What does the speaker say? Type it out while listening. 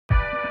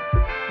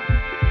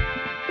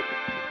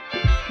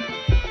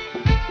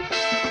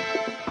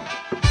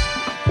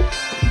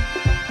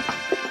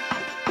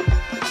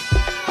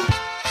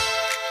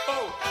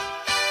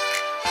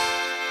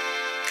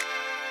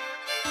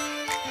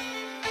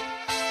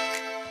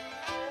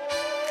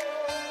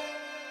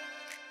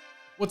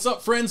What's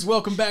up, friends?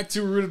 Welcome back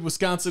to Rooted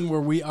Wisconsin,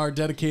 where we are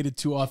dedicated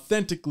to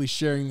authentically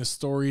sharing the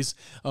stories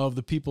of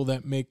the people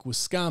that make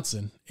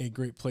Wisconsin a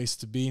great place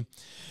to be.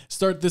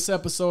 Start this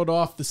episode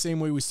off the same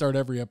way we start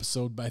every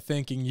episode, by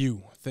thanking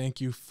you. Thank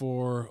you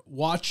for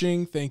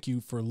watching. Thank you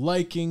for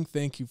liking.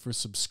 Thank you for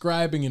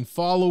subscribing and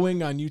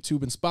following on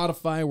YouTube and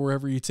Spotify,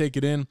 wherever you take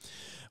it in.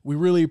 We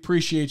really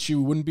appreciate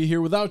you. We wouldn't be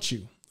here without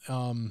you.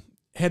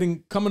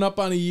 Coming up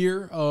on a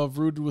year of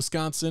Rooted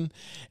Wisconsin,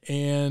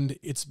 and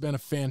it's been a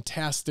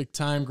fantastic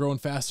time, growing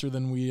faster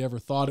than we ever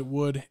thought it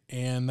would,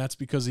 and that's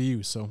because of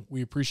you. So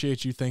we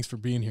appreciate you. Thanks for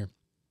being here.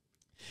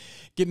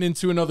 Getting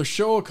into another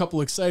show, a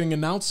couple exciting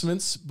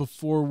announcements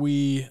before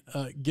we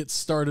get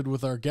started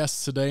with our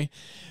guests today.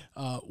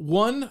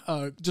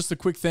 Just a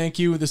quick thank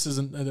you. This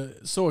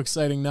isn't so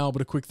exciting now,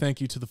 but a quick thank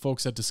you to the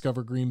folks at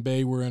Discover Green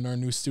Bay. We're in our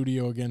new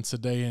studio again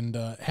today, and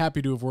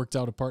happy to have worked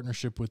out a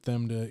partnership with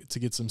them to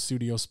get some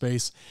studio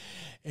space.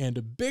 And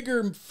a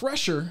bigger,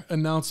 fresher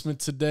announcement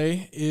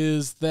today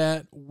is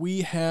that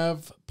we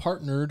have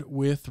partnered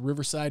with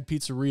Riverside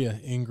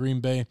Pizzeria in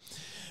Green Bay.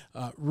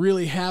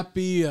 Really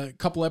happy. A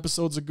couple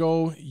episodes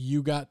ago,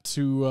 you got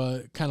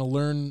to kind of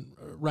learn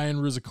Ryan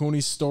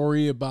Rizzaconi's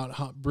story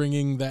about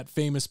bringing that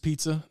famous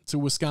pizza to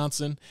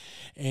Wisconsin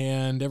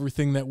and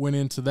everything that went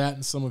into that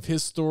and some of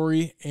his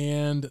story.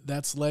 And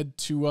that's led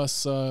to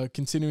us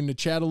continuing to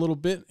chat a little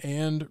bit,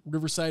 and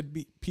Riverside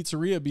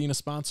Pizzeria being a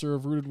sponsor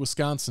of Rooted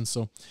Wisconsin.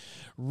 So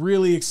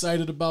really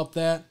excited about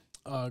that.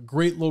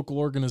 Great local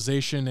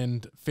organization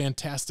and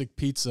fantastic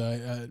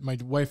pizza. My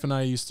wife and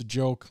I used to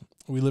joke.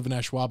 We live in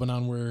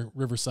Ashwaubenon, where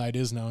Riverside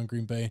is now in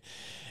Green Bay.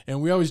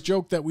 And we always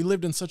joked that we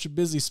lived in such a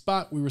busy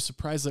spot, we were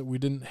surprised that we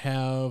didn't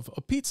have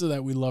a pizza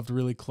that we loved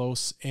really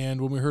close.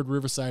 And when we heard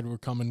Riverside were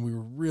coming, we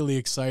were really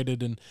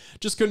excited and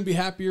just couldn't be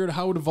happier at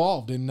how it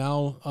evolved. And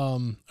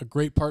now a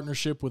great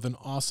partnership with an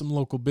awesome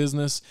local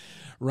business.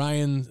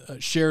 Ryan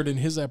shared in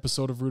his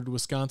episode of Rooted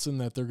Wisconsin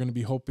that they're going to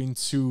be hoping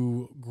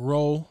to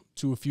grow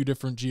to a few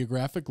different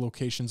geographic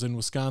locations in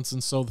Wisconsin.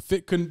 So the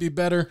fit couldn't be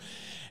better,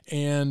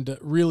 and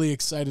really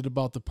excited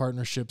about the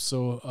partnership.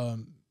 So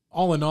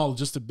all in all,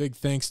 just a big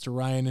thanks to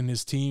Ryan and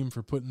his team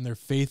for putting their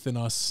faith in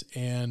us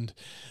and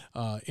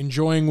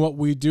enjoying what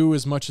we do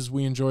as much as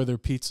we enjoy their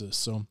pizzas.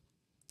 So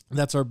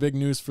that's our big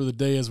news for the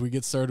day as we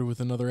get started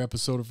with another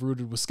episode of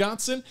Rooted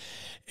Wisconsin.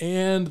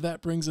 And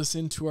that brings us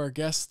into our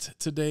guest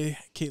today,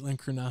 Kaitlin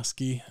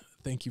Kernosky.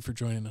 Thank you for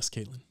joining us,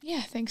 Kaitlin.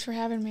 Yeah, thanks for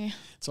having me.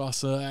 It's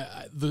awesome.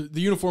 The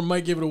uniform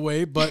might give it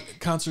away, but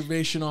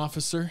Conservation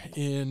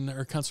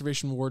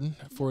Warden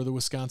for the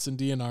Wisconsin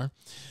DNR.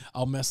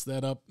 I'll mess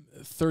that up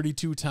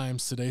 32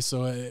 times today,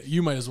 so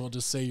you might as well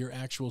just say your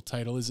actual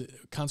title. Is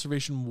it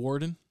Conservation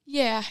Warden?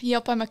 Yeah,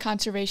 yep, I'm a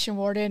Conservation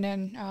Warden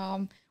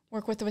and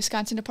work with the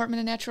Wisconsin Department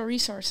of Natural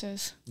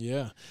Resources.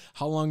 Yeah.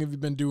 How long have you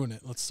been doing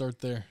it? Let's start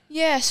there.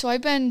 Yeah, so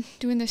I've been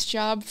doing this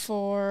job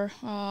for,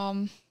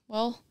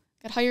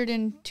 got hired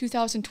in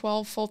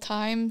 2012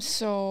 full-time,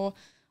 so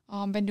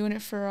been doing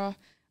it for a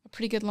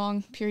pretty good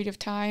long period of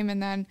time.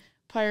 And then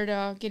prior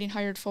to getting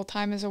hired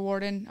full-time as a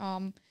warden,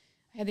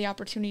 I had the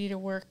opportunity to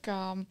work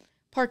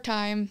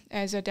part-time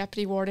as a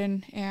deputy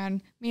warden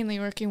and mainly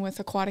working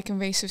with aquatic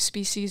invasive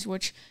species,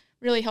 which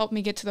really helped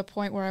me get to the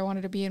point where I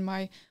wanted to be in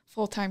my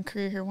full-time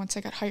career here once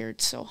I got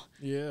hired. So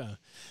yeah,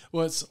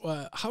 well, it's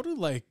I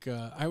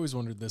always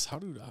wondered this.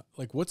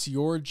 What's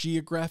your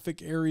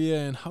geographic area,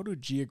 and how do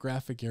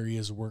geographic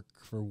areas work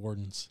for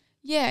wardens?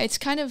 Yeah, it's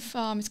kind of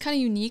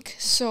unique.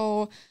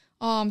 So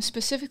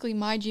specifically,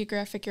 my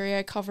geographic area,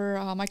 I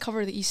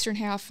cover the eastern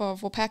half of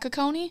Waupaca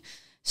County.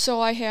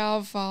 So I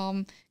have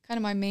kind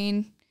of my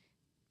main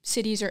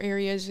cities or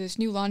areas is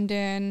New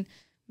London,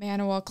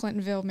 Manawa,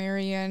 Clintonville,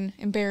 Marion,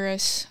 and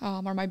Barris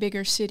are my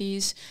bigger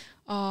cities.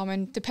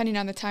 And depending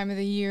on the time of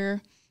the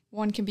year,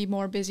 one can be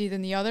more busy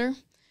than the other.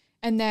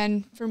 And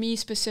then for me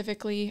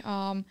specifically,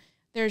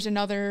 there's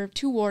another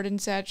 2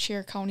 wardens that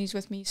share counties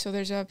with me. So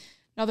there's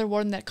another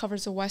warden that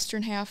covers the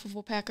western half of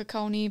Waupaca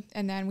County,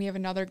 and then we have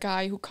another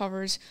guy who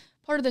covers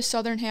part of the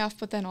southern half,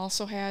 but then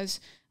also has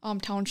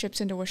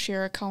townships into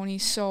Waushara County.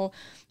 So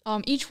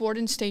each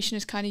warden station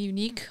is kind of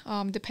unique,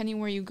 depending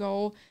where you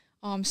go.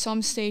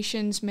 Some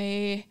stations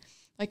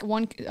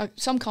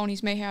some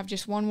counties may have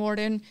just one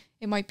warden.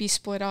 It might be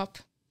split up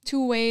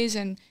 2 ways,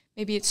 and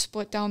maybe it's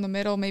split down the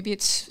middle. Maybe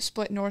it's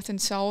split north and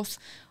south.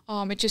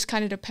 It just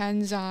kind of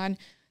depends on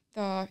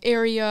the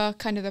area,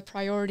 kind of the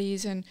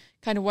priorities, and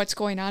kind of what's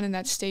going on in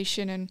that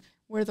station and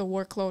where the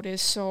workload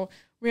is. So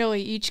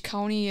really, each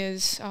county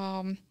is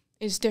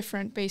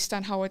different based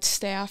on how it's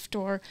staffed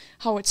or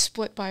how it's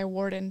split by a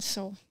warden.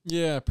 So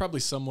yeah,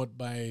 probably somewhat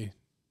by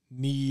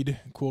need,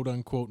 quote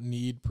unquote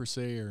need per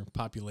se, or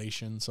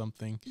population,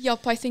 something.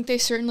 Yep, I think they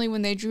certainly,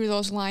 when they drew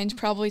those lines,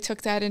 probably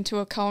took that into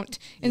account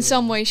in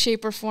some way,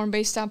 shape, or form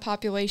based on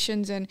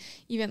populations, and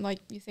even like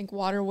you think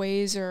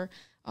waterways or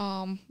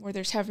where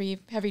there's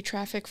heavy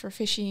traffic for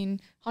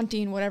fishing,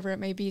 hunting, whatever it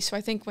may be. So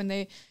I think when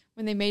they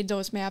made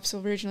those maps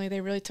originally,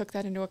 they really took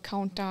that into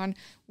account on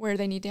where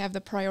they need to have the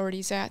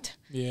priorities at.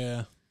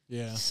 Yeah.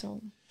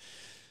 So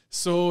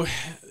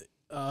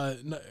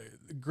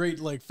great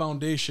like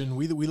foundation.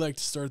 We like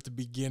to start at the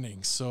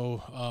beginning.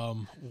 So,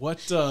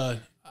 what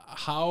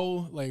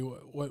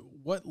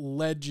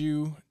led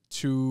you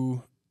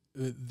to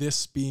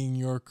this being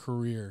your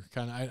career?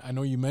 I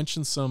know you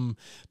mentioned some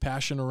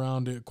passion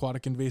around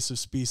aquatic invasive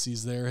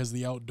species there. Has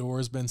the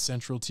outdoors been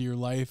central to your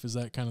life? Is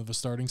that kind of a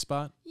starting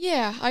spot?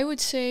 Yeah, I would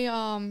say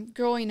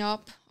growing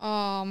up,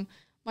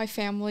 my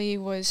family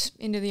was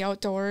into the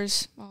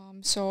outdoors.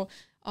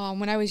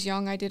 When I was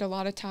young, I did a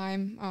lot of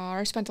time,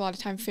 I spent a lot of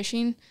time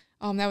fishing.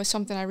 That was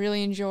something I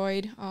really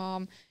enjoyed.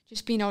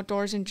 Just being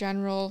outdoors in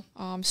general,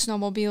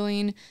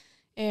 snowmobiling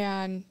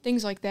and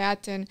things like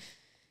that. And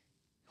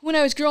when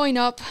I was growing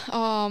up,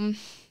 I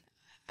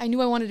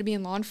knew I wanted to be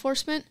in law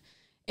enforcement,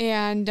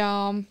 and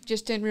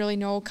just didn't really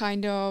know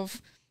kind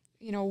of,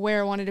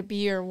 where I wanted to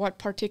be or what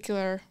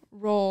particular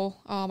role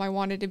I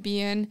wanted to be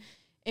in.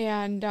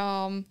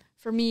 And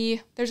for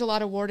me, there's a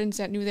lot of wardens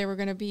that knew they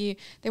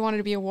wanted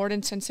to be a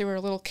warden since they were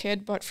a little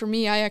kid. But for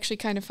me, I actually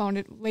kind of found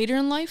it later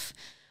in life.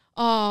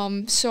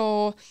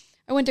 So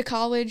I went to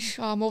college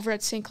over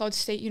at St. Cloud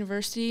State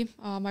University.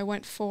 I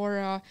went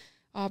for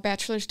a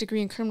bachelor's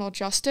degree in criminal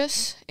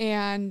justice,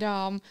 and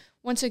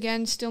once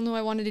again, still knew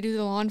I wanted to do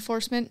the law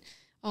enforcement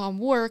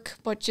work,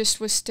 but just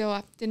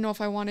didn't know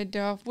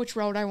if which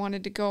route I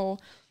wanted to go.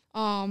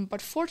 But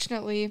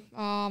fortunately,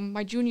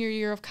 my junior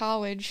year of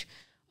college,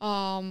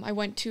 I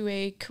went to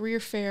a career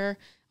fair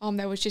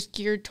that was just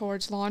geared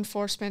towards law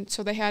enforcement.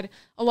 So they had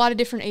a lot of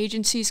different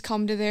agencies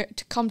come to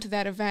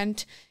that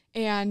event,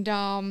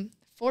 and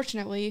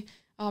fortunately,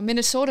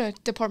 Minnesota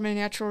Department of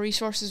Natural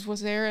Resources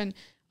was there, and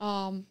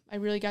I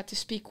really got to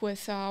speak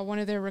with one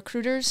of their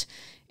recruiters,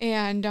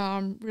 and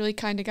really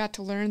kind of got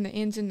to learn the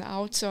ins and the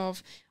outs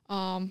of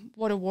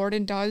what a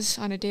warden does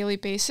on a daily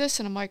basis.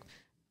 And I'm like,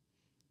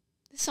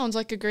 this sounds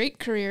like a great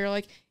career.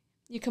 Like,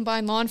 you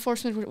combine law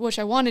enforcement, which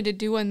I wanted to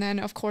do, and then,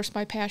 of course,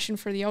 my passion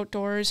for the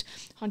outdoors,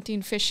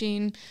 hunting,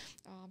 fishing,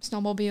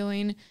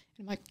 snowmobiling. And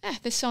I'm like,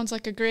 this sounds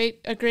like a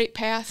great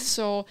path.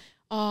 So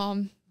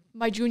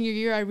my junior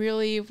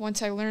year,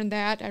 once I learned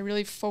that, I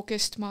really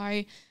focused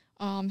my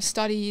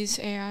studies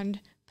and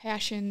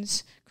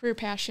career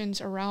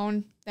passions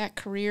around that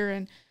career.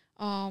 And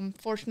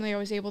fortunately, I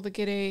was able to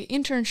get a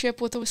internship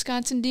with the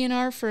Wisconsin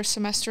DNR for a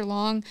semester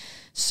long.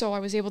 So I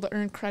was able to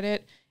earn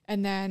credit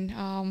and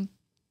then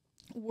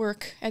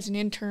work as an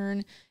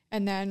intern,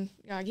 and then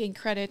gain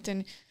credit,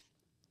 and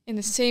in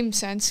the same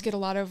sense get a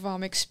lot of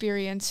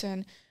experience.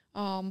 And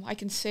I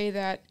can say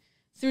that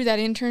through that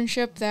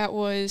internship, that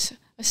was,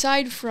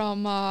 aside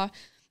from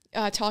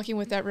talking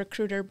with that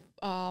recruiter,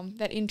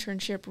 that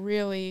internship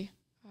really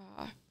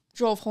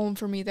drove home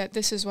for me that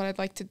this is what I'd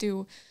like to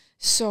do.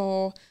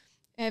 So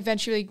I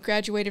eventually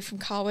graduated from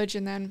college,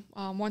 and then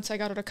once I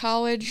got out of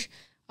college,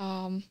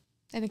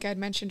 I think I had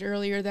mentioned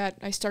earlier that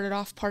I started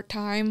off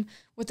part-time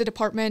with the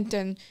department,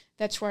 and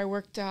that's where I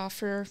worked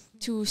for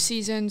 2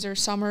 seasons or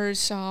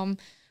summers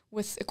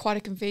with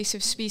aquatic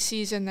invasive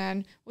species, and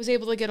then was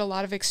able to get a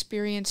lot of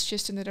experience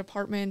just in the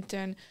department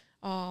and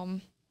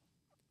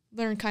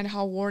learn kind of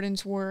how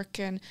wardens work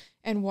and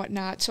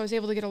whatnot. So I was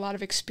able to get a lot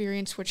of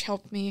experience, which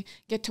helped me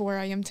get to where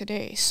I am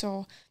today.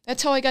 So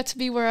that's how I got to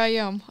be where I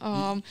am.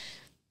 A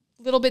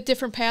little bit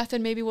different path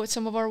than maybe what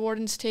some of our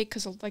wardens take,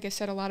 because like I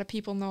said, a lot of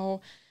people know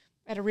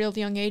at a real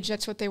young age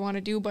that's what they want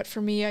to do. But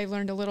for me, I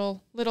learned a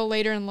little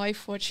later in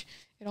life, which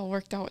it all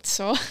worked out.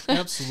 So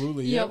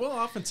absolutely. Yeah. Yep. Well,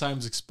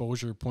 oftentimes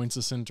exposure points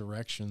us in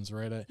directions,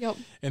 right? Yep.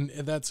 And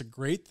that's a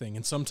great thing.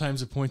 And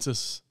sometimes it points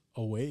us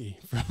away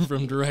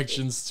from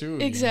directions too.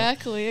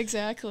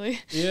 Exactly.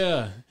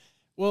 Yeah.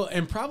 Well,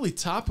 and probably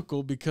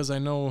topical, because I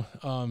know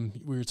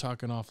we were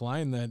talking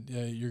offline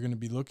that you're going to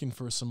be looking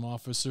for some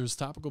officers.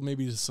 Topical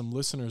maybe to some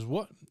listeners.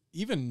 What,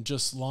 even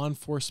just law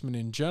enforcement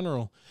in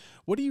general,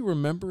 what do you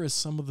remember as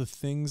some of the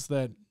things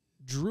that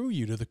drew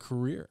you to the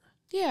career?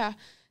 Yeah.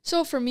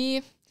 So for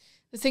me,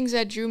 the things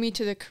that drew me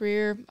to the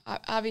career,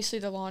 obviously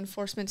the law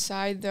enforcement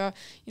side, the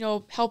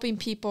helping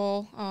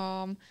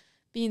people,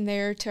 being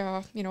there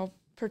to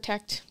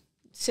protect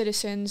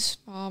citizens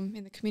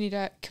in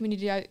the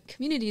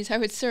communities I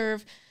would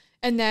serve.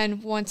 And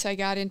then once I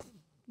got in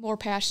more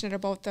passionate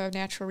about the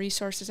natural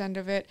resources end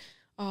of it,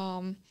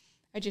 I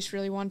just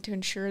really wanted to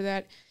ensure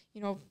that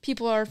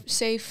people are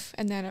safe,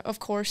 and then of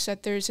course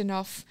that there's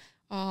enough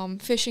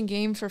fish and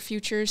game for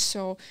futures.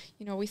 So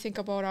we think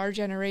about our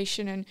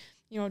generation and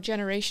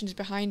generations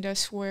behind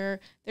us, where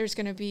there's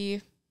going to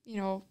be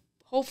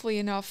hopefully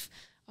enough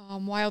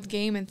wild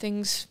game and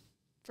things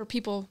for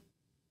people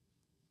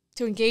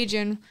to engage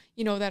in,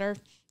 that are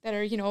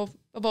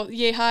about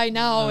yay high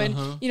now,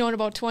 and in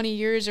about 20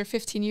 years or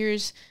 15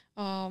 years,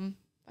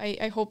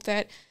 I hope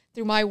that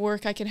through my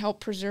work I can help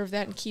preserve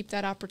that and keep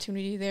that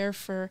opportunity there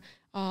for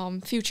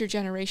future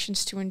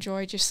generations to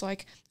enjoy, just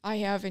like I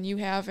have and you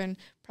have, and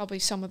probably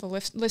some of the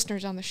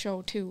listeners on the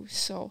show too.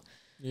 So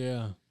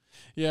yeah,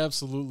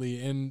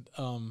 absolutely. And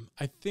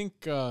I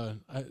think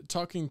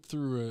talking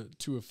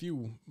to a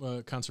few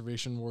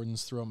conservation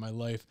wardens throughout my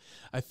life,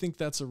 I think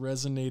that's a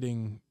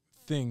resonating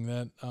thing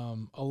that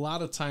a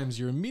lot of times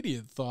your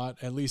immediate thought,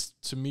 at least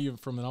to me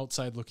from an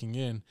outside looking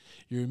in,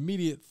 your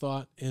immediate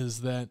thought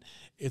is that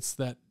it's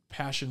that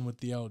passion with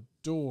the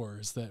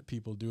outdoors that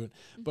people do it.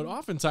 Mm-hmm. But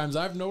oftentimes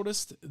I've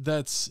noticed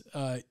that's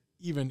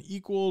even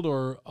equaled,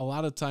 or a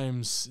lot of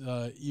times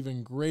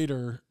even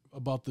greater,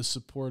 about the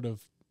support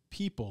of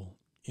people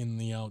in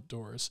the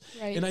outdoors.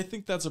 Right. And I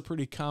think that's a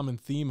pretty common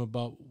theme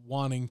about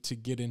wanting to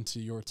get into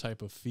your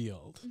type of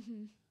field.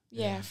 Mm-hmm.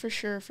 Yeah, for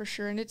sure.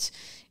 And it's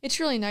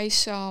really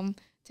nice to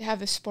have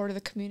the support of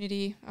the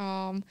community.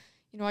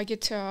 I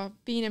get to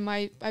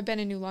I've been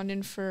in New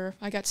London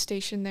I got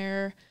stationed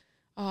there.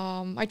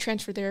 I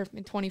transferred there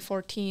in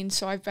 2014,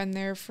 so I've been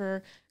there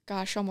for,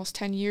 almost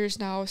 10 years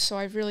now. So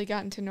I've really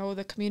gotten to know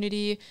the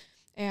community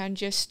and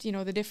just,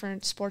 the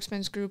different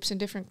sportsmen's groups and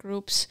different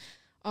groups.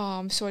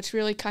 So it's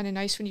really kind of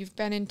nice when you've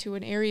been into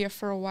an area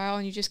for a while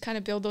and you just kind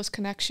of build those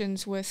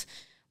connections with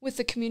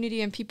the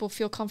community, and people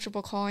feel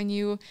comfortable calling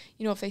you,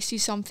 if they see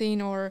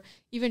something or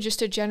even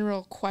just a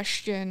general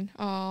question.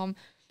 I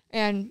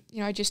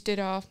just did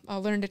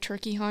learned a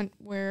turkey hunt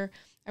where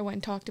I went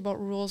and talked about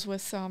rules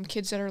with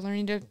kids that are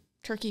learning to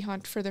turkey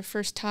hunt for their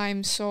first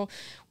time. So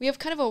we have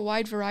kind of a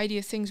wide variety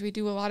of things we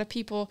do. A lot of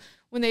people,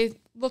 when they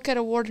look at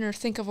a warden or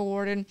think of a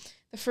warden,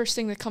 the first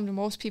thing that comes to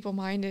most people's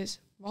mind is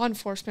law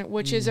enforcement,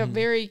 which is a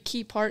very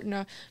key part and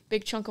a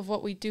big chunk of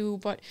what we do.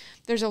 But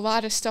there's a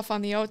lot of stuff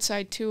on the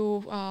outside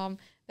too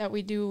that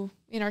we do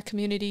in our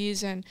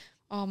communities, and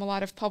a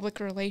lot of public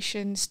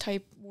relations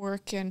type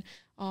work, and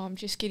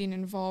just getting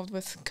involved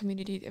with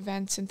community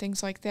events and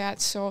things like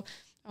that. So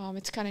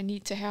it's kind of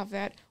neat to have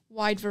that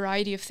wide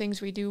variety of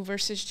things we do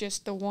versus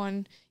just the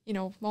one,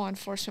 law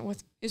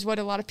enforcement is what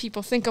a lot of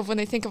people think of when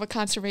they think of a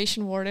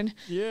conservation warden.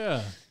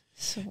 Yeah.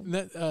 So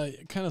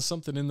that kind of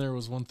something in there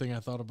was one thing I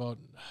thought about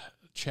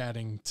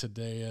chatting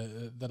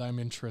today that I'm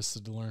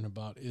interested to learn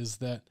about, is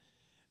that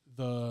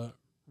the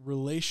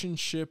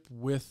relationship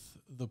with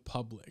the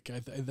public.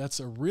 That's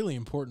a really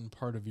important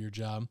part of your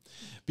job,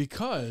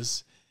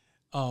 because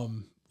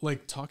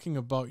like talking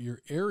about your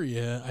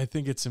area, I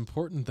think it's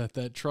important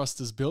that trust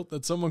is built,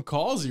 that someone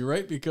calls you,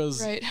 right?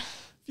 Because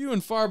few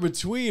and far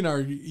between are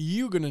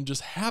you going to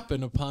just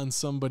happen upon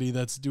somebody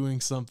that's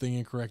doing something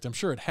incorrect. I'm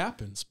sure it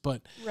happens,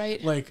 but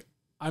like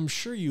I'm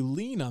sure you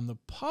lean on the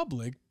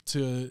public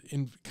to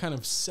kind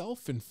of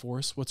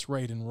self-enforce what's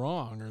right and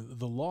wrong, or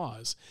the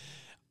laws.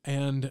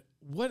 And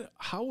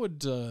how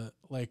would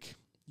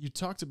you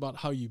talked about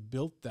how you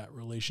built that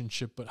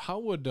relationship, but how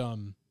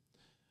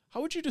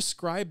would you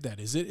describe that?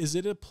 Is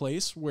it a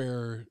place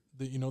where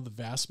the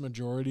vast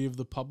majority of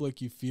the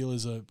public you feel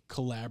is a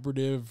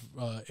collaborative,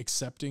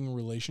 accepting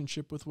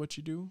relationship with what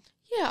you do?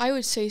 Yeah, I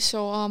would say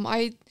so.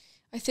 I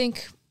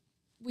think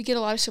we get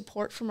a lot of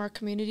support from our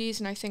communities,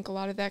 and I think a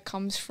lot of that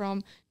comes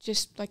from,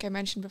 just like I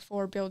mentioned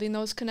before, building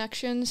those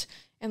connections.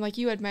 And like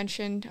you had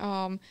mentioned,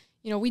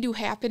 we do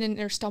happen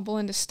or stumble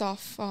into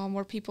stuff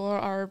where people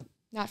are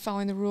not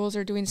following the rules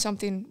or doing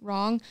something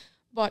wrong.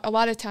 But a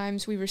lot of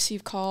times we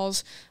receive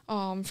calls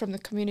from the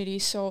community.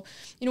 So,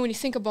 when you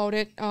think about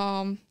it,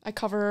 I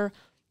cover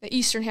the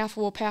eastern half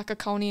of Waupaca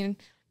County, and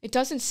it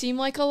doesn't seem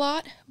like a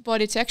lot,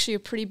 but it's actually a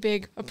pretty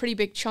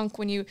big chunk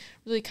when you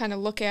really kind of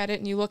look at it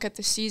and you look at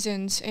the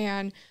seasons.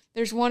 And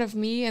there's one of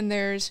me, and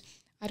there's,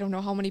 I don't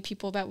know how many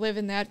people that live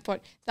in that,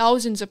 but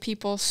thousands of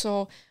people.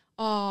 So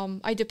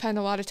I depend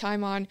a lot of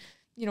time on,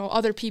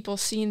 other people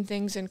seeing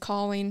things and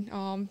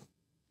calling.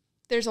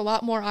 There's a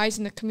lot more eyes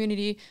in the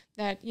community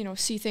that,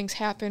 see things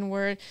happen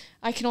where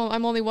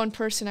I'm only one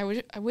person.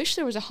 I wish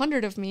there was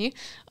 100 of me,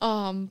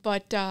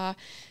 but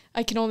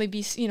I can only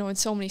be, in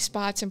so many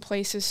spots and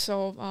places.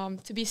 So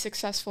to be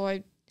successful,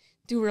 I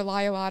do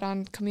rely a lot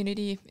on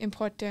community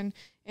input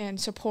and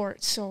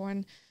support. So,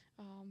 and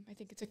I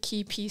think it's a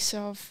key piece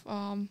of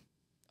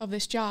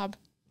this job,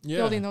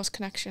 building those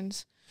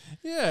connections.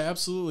 Yeah,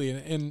 absolutely.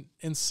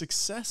 And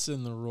success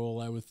in the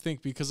role, I would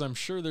think, because I'm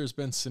sure there's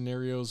been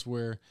scenarios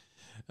where,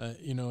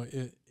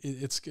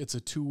 it's a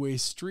two-way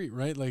street,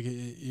 right? Like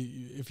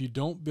if you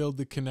don't build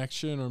the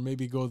connection, or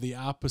maybe go the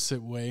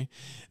opposite way,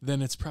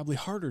 then it's probably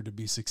harder to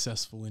be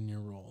successful in your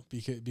role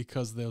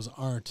because those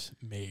aren't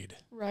made.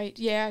 Right.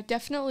 Yeah,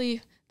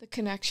 definitely the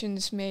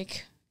connections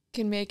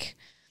can make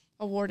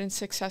a warden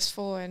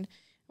successful. And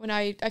when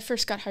I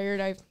first got hired,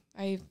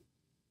 I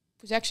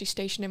was actually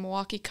stationed in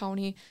Milwaukee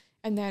County,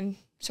 and then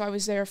so I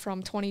was there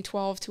from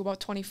 2012 to about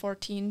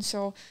 2014.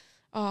 So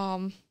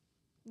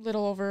a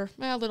little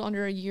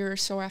under a year or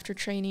so after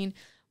training.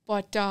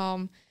 But,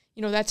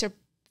 that's a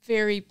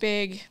very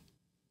big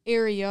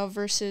area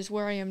versus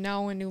where I am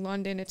now in New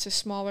London. It's a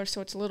smaller,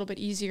 so it's a little bit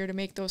easier to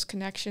make those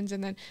connections.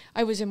 And then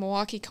I was in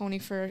Milwaukee County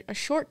for a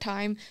short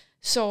time,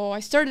 so I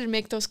started to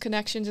make those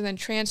connections and then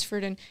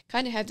transferred and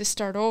kind of had to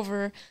start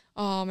over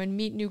and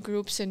meet new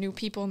groups and new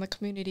people in the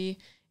community.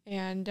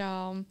 And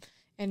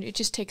it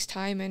just takes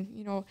time.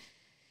 And,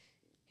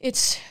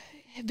 it's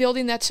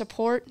building that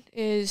support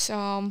is,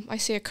 I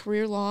say, a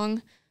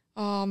career-long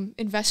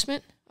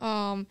investment.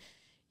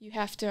 You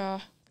have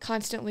to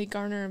constantly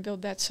garner and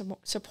build that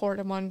support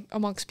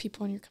amongst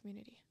people in your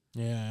community.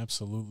 Yeah,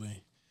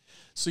 absolutely.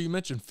 So you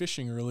mentioned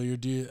fishing earlier.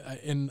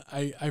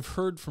 I've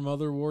heard from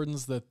other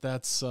wardens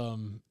that's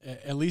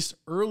at least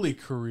early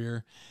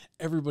career,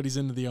 everybody's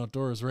into the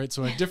outdoors, right?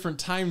 So at different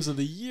times of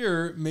the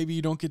year, maybe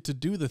you don't get to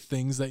do the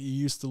things that you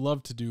used to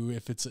love to do,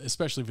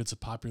 especially if it's a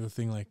popular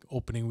thing like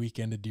opening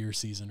weekend of deer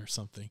season or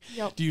something.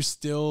 Yep. Do you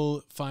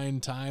still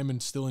find time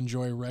and still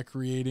enjoy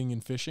recreating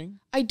and fishing?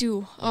 I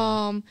do.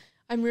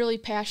 I'm really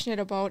passionate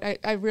about,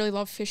 I really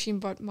love fishing,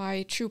 but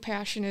my true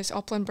passion is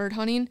upland bird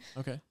hunting.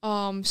 Okay.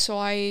 So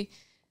I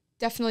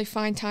definitely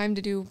find time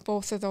to do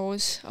both of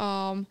those.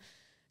 Kind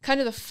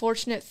of the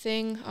fortunate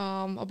thing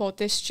about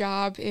this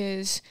job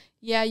is,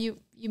 yeah, you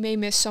may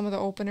miss some of the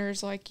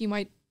openers. Like you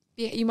might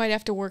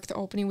have to work the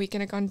opening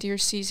weekend of gun deer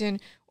season,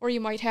 or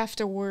you might have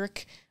to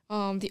work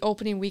the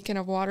opening weekend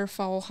of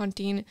waterfowl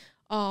hunting.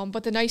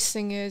 But the nice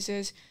thing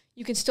is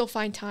you can still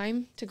find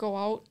time to go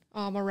out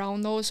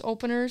around those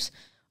openers,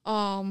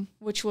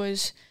 which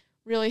was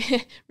really,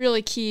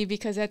 really key,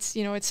 because that's,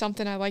 it's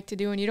something I like to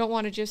do, and you don't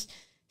want to just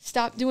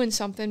stop doing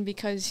something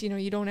because,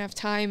 you don't have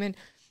time.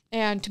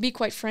 And to be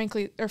quite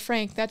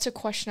frank, that's a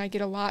question I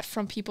get a lot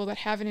from people that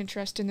have an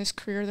interest in this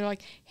career. They're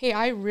like, hey,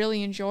 I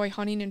really enjoy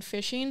hunting and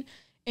fishing,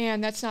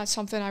 and that's not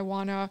something I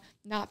want to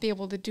not be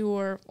able to do,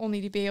 or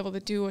only to be able to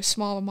do a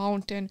small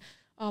amount. And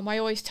I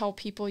always tell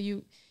people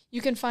you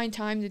can find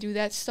time to do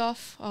that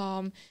stuff.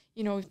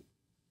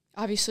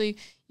 Obviously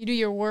you do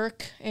your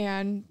work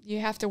and you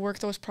have to work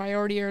those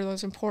priority or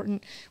those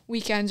important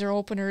weekends or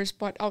openers,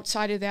 but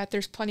outside of that,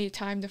 there's plenty of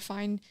time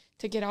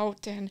to get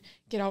out and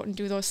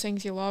do those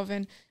things you love.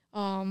 And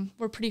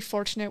we're pretty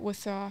fortunate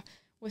with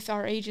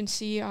our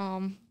agency.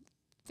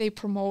 They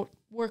promote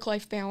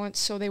work-life balance,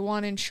 so they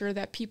want to ensure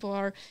that people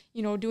are,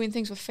 doing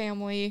things with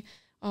family,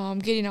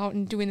 getting out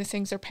and doing the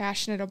things they're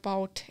passionate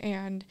about,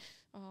 and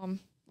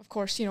of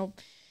course,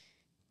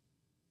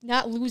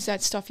 not lose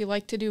that stuff you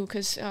like to do,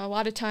 because a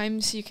lot of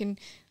times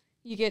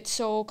you get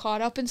so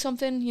caught up in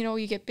something,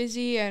 you get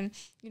busy, and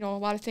a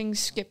lot of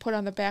things get put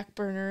on the back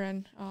burner,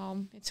 and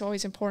it's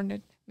always important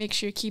to make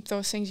sure you keep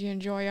those things you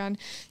enjoy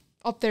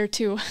up there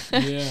too.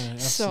 Yeah, absolutely.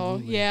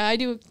 So yeah, I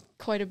do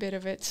quite a bit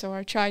of it, so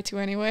I try to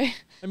anyway.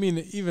 I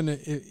mean, even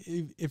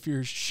if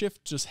your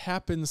shift just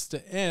happens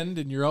to end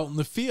and you're out in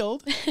the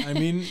field, I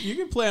mean, you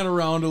can plan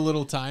around a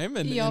little time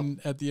and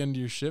at the end of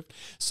your shift.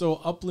 So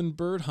upland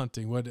bird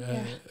hunting,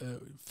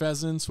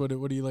 pheasants, what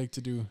do you like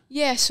to do?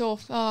 Yeah, so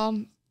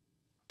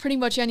pretty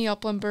much any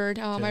upland bird.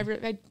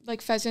 I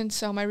like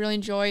pheasants. I really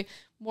enjoy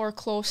more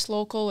close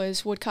local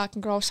is woodcock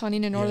and grouse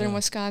hunting in northern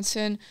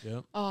Wisconsin.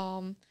 Yep.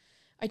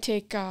 I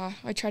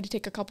try to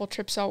take a couple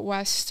trips out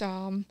west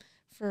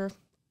for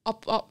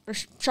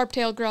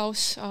sharp-tailed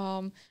grouse.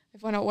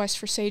 I've went out west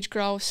for sage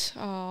grouse.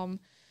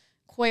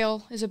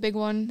 Quail is a big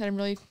one that I'm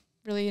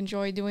really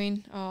enjoy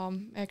doing. I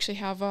actually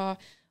have a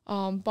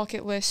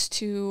bucket list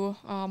to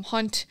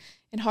hunt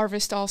and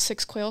harvest all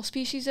 6 quail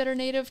species that are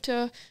native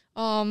to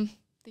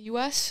the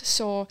U.S.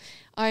 So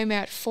I'm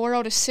at 4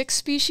 out of 6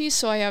 species,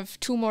 so I have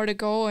 2 more to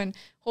go, and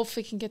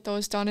hopefully can get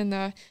those done in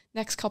the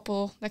next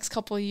couple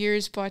of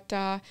years. But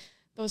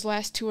those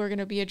last 2 are going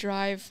to be a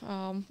drive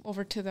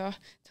over to the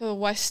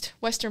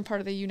western part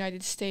of the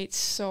United States.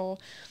 So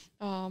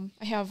I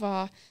have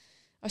a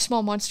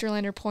small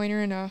Munsterlander pointer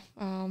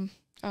and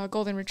a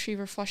golden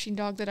retriever flushing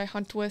dog that I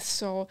hunt with.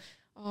 So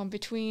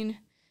between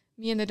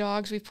me and the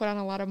dogs, we've put on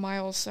a lot of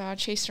miles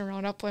chasing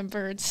around upland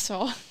birds.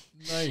 So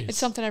nice. It's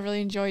something I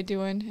really enjoy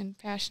doing and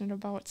passionate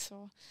about.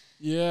 So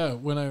yeah,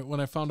 when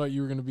I found out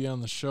you were going to be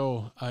on the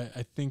show,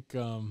 I think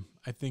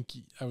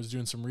I was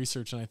doing some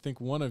research, and I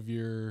think one of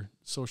your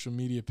social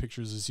media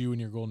pictures is you and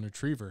your golden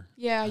retriever.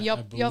 Yeah,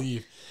 I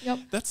believe. Yep.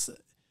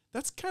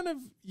 That's kind of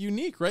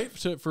unique, right?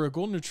 For a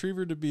golden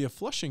retriever to be a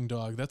flushing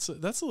dog, that's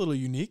a little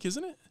unique,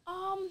 isn't it?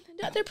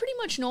 They're pretty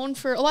much known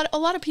for a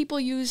lot of people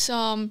use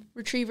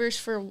retrievers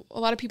for, a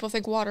lot of people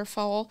think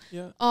waterfowl.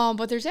 Yeah.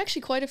 But there's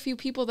actually quite a few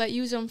people that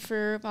use them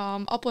for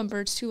upland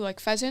birds too,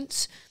 like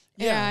pheasants.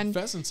 Yeah, and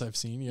pheasants I've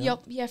seen. Yeah. Yep.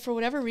 Yeah. For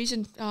whatever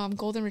reason,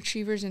 golden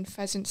retrievers and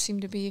pheasants seem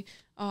to be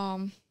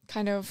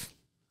kind of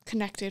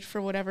connected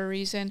for whatever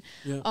reason.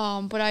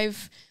 Yeah. But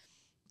I've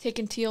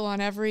taken Teal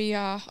on every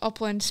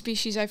upland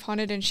species I've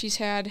hunted, and she's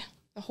had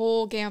the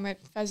whole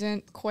gamut: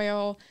 pheasant,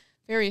 quail,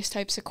 various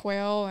types of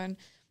quail, and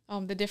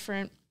the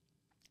different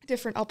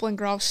upland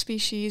grouse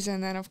species,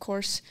 and then of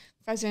course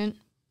pheasant,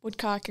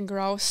 woodcock, and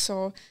grouse.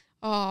 So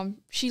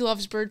she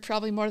loves bird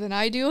probably more than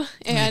I do,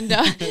 and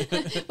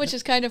which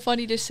is kind of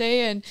funny to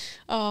say. And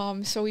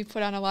so we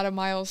put on a lot of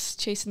miles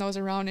chasing those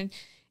around,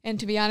 and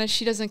to be honest,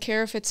 she doesn't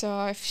care if it's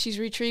if she's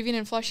retrieving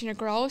and flushing a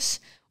grouse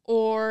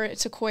or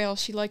it's a quail.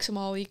 She likes them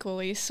all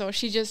equally. So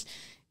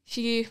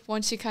she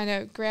once you kind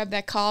of grab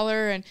that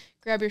collar and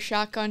grab your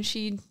shotgun,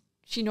 she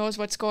knows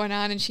what's going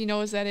on, and she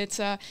knows that it's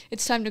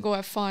time to go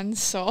have fun.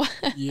 So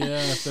yeah,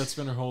 if that's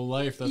been her whole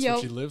life, that's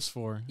what she lives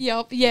for.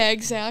 Yep. Yeah.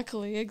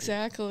 Exactly.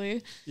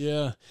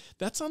 Yeah,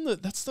 that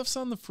stuff's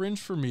on the fringe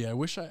for me. I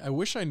wish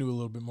I knew a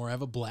little bit more. I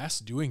have a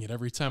blast doing it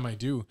every time I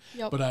do.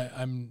 Yep. But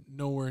I'm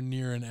nowhere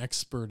near an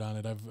expert on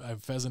it.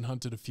 I've pheasant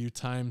hunted a few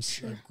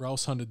times,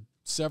 grouse hunted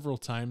several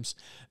times.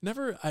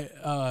 Never,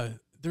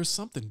 there's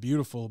something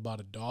beautiful about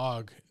a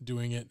dog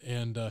doing it.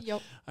 And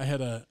I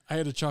had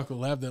a chocolate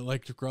lab that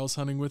liked grouse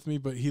hunting with me,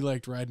 but he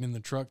liked riding in the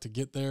truck to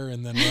get there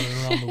and then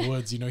running around the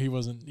woods. He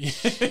wasn't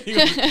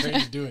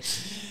trained to do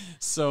it.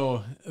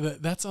 So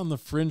that's on the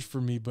fringe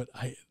for me, but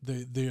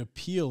the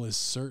appeal is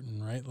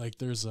certain, right? Like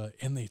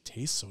and they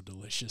taste so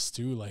delicious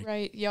too. Like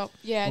right. Yep.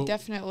 Yeah, well,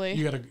 definitely.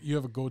 You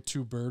have a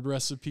go-to bird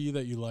recipe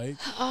that you like?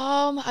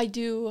 I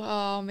do.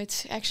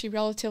 It's actually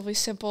relatively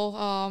simple.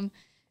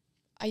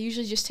 I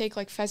usually just take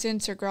like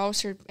pheasants or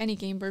grouse or any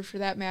game bird for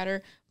that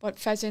matter, but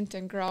pheasant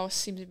and grouse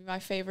seem to be my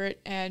favorite,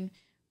 and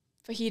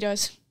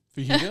fajitas.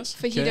 Fajitas?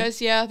 Fajitas,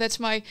 okay. Yeah, that's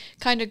my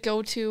kind of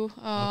go-to.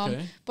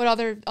 Okay. But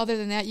other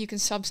than that, you can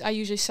I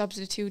usually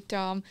substitute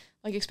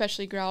like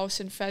especially grouse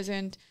and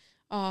pheasant,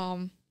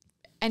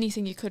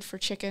 anything you could for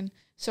chicken.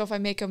 So if I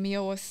make a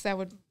meal that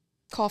would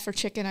call for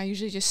chicken, I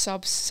usually just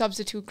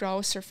substitute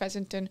grouse or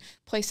pheasant and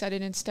place that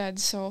in instead.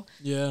 So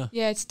yeah,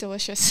 it's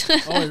delicious.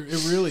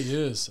 It really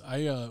is.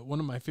 One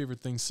of my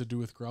favorite things to do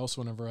with grouse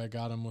whenever I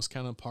got them was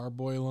kind of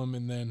parboil them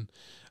and then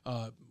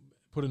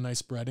put a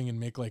nice breading and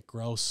make like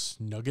grouse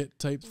nugget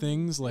type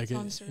things, like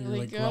really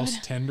like good. Grouse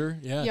tender.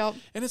 Yeah. Yep.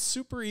 And it's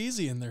super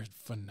easy and they're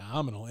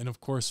phenomenal. And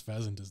of course,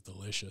 pheasant is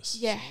delicious.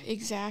 Yeah,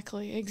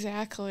 exactly.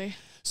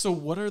 So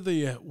what are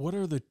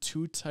the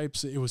two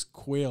types? It was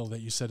quail that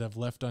you said have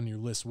left on your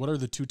list. What are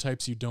the two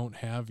types you don't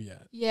have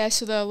yet? Yeah,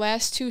 so the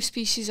last two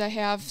species I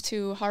have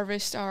to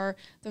harvest are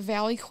the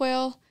valley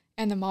quail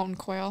and the mountain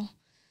quail.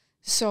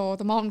 So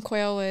the mountain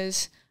quail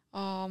is,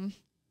 in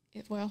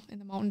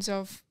the mountains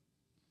of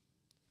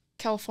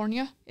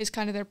California is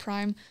kind of their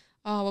prime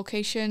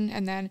location,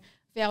 and then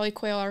valley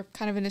quail are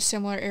kind of in a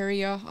similar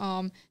area.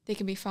 They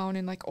can be found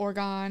in like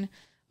Oregon,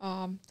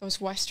 those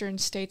western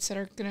states that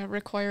are going to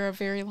require a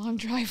very long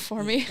drive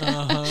for me.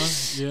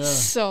 Yeah.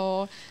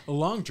 So a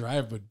long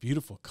drive, but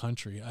beautiful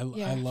country. I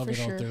love it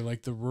sure. out there.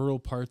 Like the rural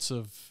parts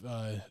of,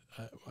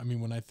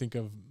 when I think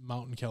of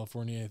mountain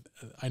California,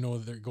 I know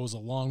that it goes a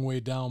long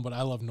way down, but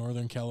I love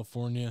Northern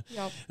California.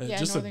 Yep.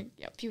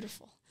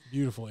 Beautiful.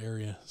 Beautiful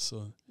area.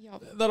 So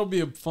that'll be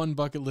a fun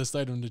bucket list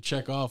item to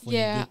check off when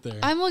you get there.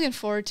 I'm looking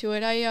forward to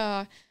it.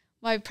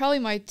 My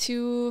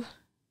two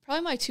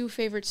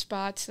favorite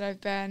spots that I've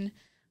been,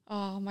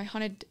 I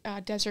hunted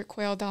desert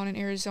quail down in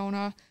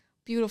Arizona,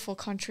 beautiful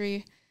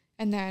country.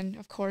 And then,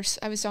 of course,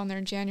 I was down there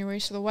in January,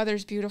 so the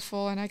weather's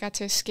beautiful, and I got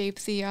to escape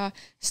the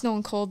snow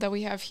and cold that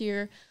we have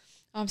here.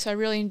 So I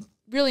really,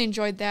 really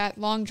enjoyed that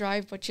long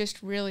drive, but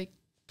just really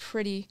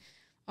pretty,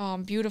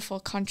 beautiful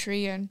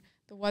country, and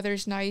the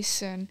weather's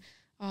nice, and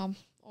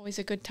always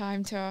a good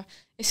time to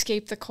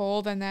escape the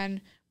cold. And then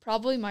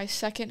probably my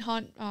second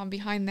hunt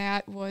behind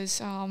that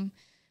was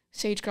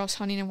sage grouse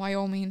hunting in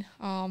Wyoming.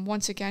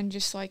 Once again,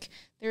 just like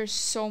there's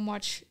so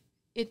much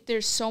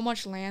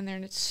land there,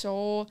 and it's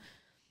so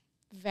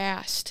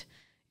vast.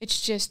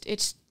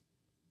 It's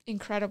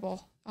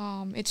incredible.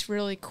 It's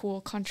really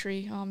cool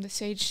country. The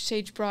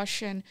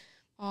sagebrush, and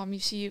you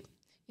see,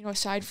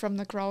 aside from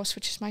the grouse,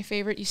 which is my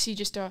favorite, you see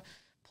just a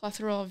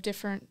plethora of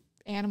different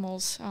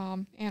animals,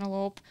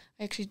 antelope.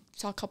 I actually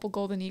saw a couple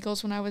golden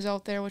eagles when I was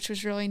out there, which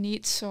was really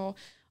neat. So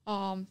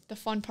the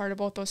fun part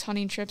about those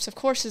hunting trips, of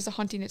course, is the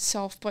hunting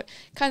itself, but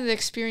kind of the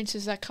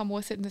experiences that come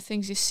with it and the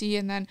things you see,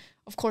 and then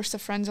of course the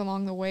friends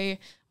along the way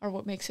are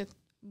what makes it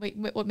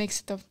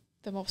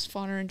the most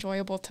fun or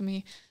enjoyable to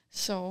me.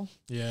 So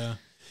yeah,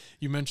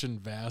 you mentioned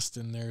vast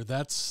in there.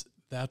 That's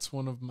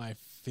one of my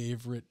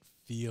favorite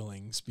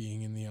feelings,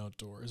 being in the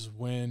outdoors,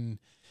 when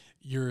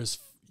you're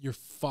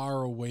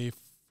far away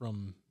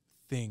from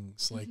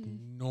things like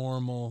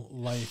normal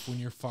life, when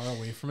you're far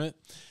away from it.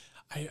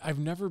 I've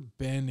never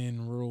been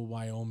in rural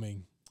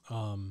Wyoming,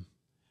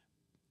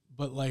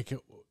 but like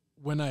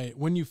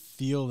when you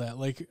feel that,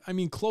 like,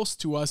 close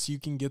to us, you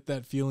can get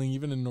that feeling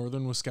even in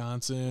northern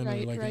Wisconsin,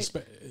 right, or like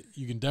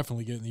you can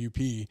definitely get it in the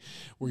UP,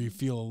 where you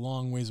feel a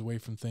long ways away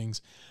from things.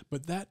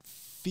 But that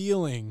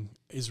feeling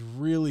is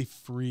really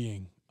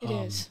freeing. It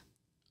is.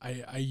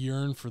 I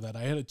yearn for that.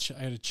 I had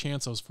a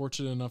chance. I was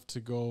fortunate enough to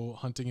go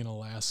hunting in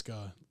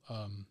Alaska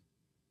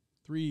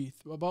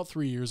about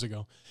 3 years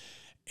ago,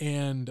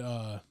 and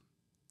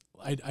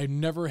I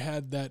never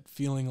had that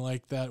feeling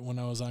like that when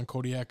I was on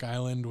Kodiak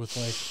Island with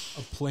like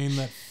a plane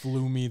that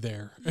flew me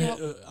there,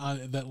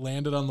 that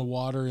landed on the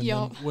water, and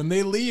then when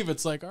they leave,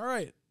 it's like, all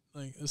right,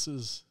 like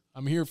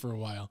I'm here for a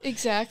while.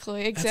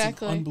 Exactly.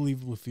 That's an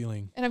unbelievable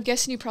feeling. And I'm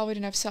guessing you probably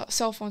didn't have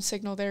cell phone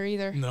signal there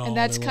either. No, and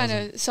that's kind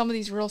of some of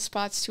these rural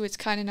spots too. It's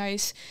kind of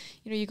nice.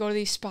 You go to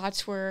these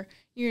spots where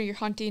you're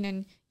hunting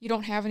and you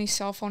don't have any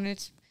cell phone. And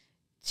it's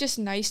just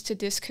nice to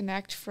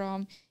disconnect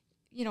from,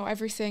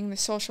 everything, the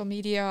social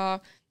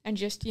media, and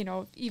just,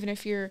 even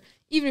if you're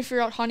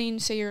out hunting,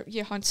 say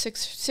you hunt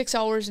six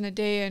hours in a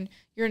day and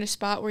you're in a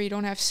spot where you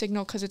don't have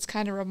signal because it's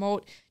kind of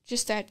remote,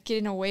 just that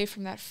getting away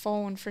from that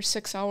phone for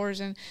 6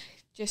 hours and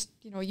just,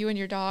 you and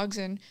your dogs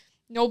and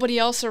nobody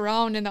else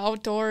around in the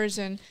outdoors.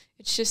 And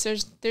it's just,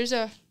 there's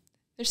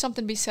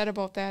something to be said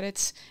about that.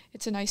 It's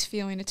a nice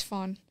feeling. It's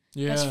fun.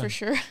 Yeah. That's for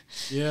sure.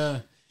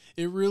 Yeah.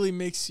 it really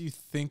makes you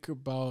think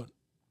about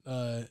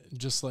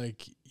just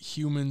like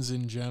humans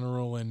in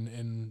general,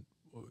 and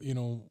you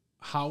know,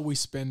 how we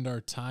spend our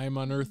time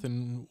on Earth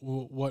and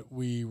what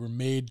we were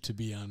made to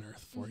be on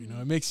Earth for. You know,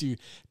 it makes you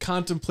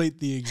contemplate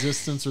the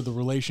existence or the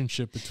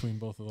relationship between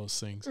both of those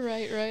things.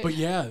 Right. But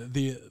yeah,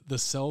 the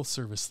cell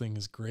service thing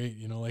is great.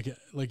 You know,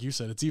 like you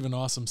said, it's even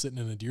awesome sitting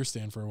in a deer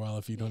stand for a while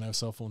if you don't have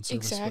cell phone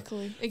service.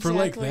 Exactly. For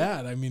like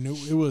that, I mean,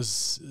 it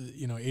was,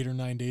 you know, 8 or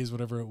 9 days,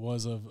 whatever it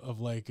was,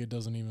 of like, it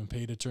doesn't even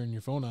pay to turn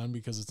your phone on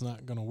because it's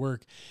not going to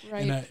work.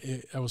 Right.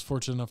 And I was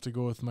fortunate enough to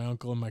go with my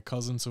uncle and my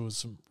cousin, so it was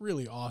some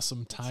really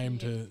awesome time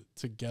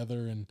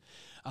together. And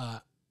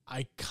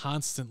I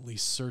constantly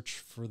search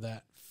for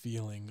that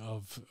feeling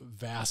of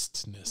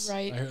vastness.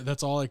 Right.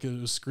 That's all it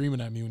was screaming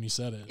at me when you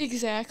said it.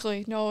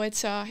 Exactly. No,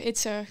 it's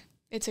a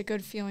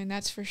good feeling,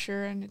 that's for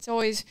sure. And it's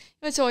always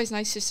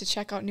nice just to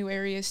check out new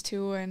areas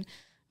too. And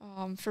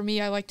for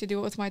me, I like to do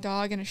it with my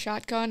dog and a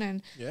shotgun,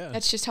 and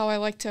that's just how I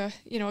like to,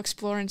 you know,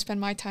 explore and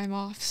spend my time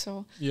off.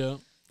 So yeah.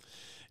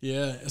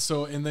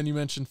 So, and then you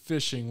mentioned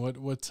fishing.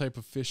 What type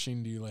of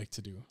fishing do you like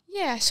to do?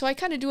 Yeah. So I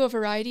kind of do a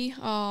variety.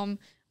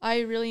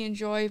 I really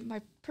enjoy,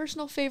 my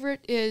personal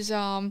favorite is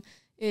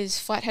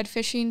flathead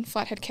fishing,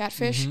 flathead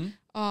catfish.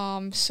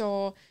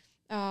 So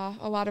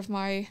a lot of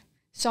my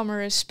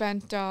summer is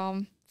spent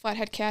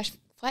flathead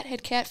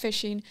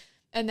catfishing,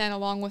 and then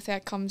along with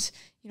that comes,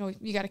 you know,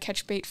 you got to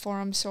catch bait for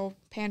them. So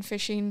pan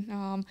fishing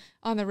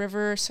on the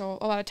river. So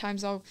a lot of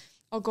times I'll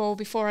go,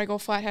 before I go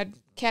flathead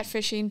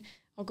catfishing,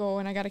 I'll go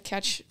and I got to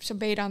catch some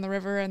bait on the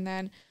river, and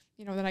then,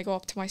 you know, then I go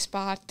up to my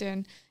spot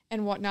and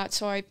whatnot.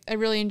 So I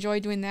really enjoy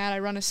doing that. I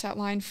run a set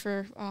line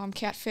for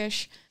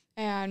catfish,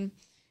 and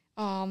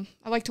I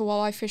like to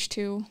walleye fish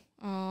too.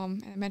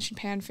 And I mentioned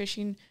pan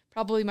fishing,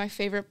 probably my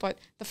favorite, but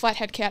the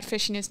flathead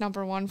catfishing is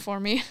number one for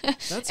me.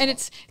 And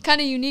it's kind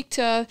of unique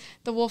to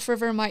the Wolf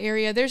River in my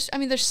area. There's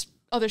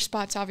other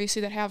spots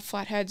obviously that have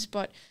flatheads,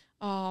 but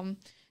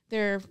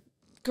they're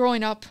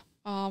growing up.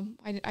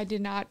 I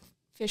did not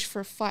fish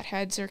for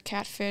flatheads or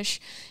catfish,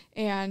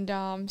 and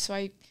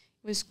so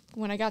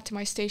when I got to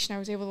my station, I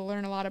was able to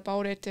learn a lot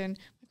about it, and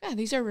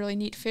these are really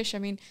neat fish. I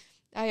mean,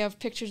 I have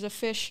pictures of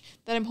fish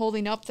that I'm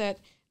holding up that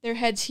their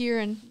head's here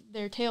and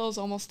their tail is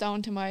almost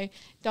down to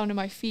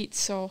my feet.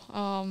 So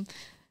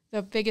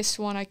the biggest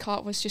one I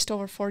caught was just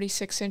over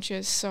 46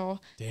 inches. So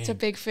It's a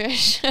big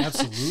fish.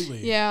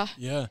 Absolutely. Yeah.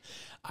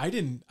 I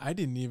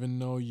didn't even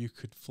know you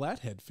could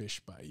flathead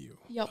fish by you.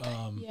 Yep.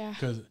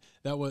 Because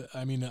that was,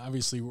 I mean,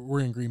 obviously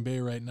we're in Green Bay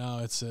right now.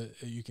 It's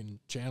you can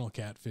channel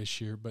catfish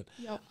here, but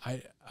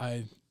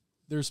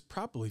there's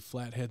probably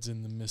flatheads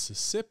in the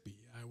Mississippi,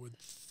 I would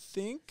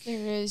think.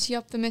 There is.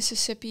 Yep. The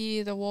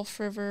Mississippi, the Wolf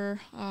River,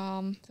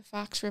 the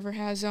Fox River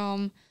has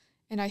them,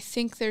 and I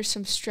think there's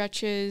some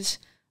stretches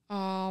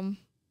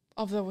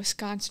of the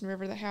Wisconsin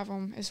River that have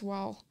them as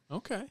well.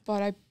 Okay.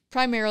 But I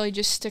primarily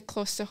just stick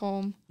close to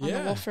home on the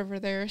Wolf River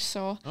there.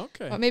 So,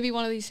 but maybe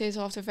one of these days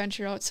I'll have to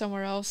venture out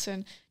somewhere else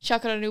and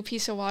check out a new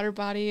piece of water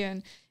body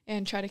and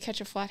try to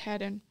catch a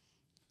flathead and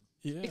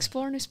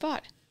explore a new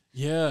spot.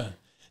 Yeah.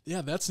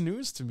 Yeah, that's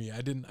news to me.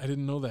 I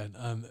didn't know that.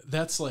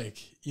 That's like,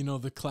 you know,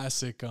 the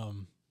classic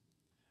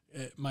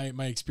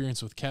my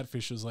experience with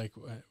catfish is like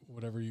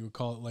whatever you would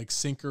call it, like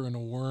sinker and a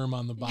worm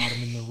on the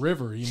bottom in the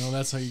river. You know,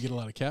 that's how you get a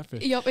lot of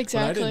catfish. Yep,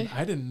 exactly. But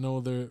I didn't know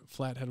the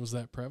flathead was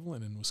that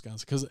prevalent in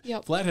Wisconsin,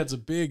 because flathead's a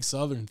big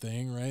southern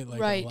thing, right?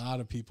 Like a lot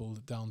of people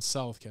down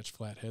south catch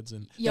flatheads,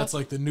 and that's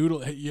like the noodle.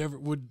 Have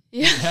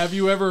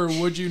you ever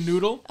would you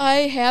noodle? I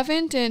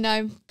haven't, and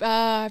I'm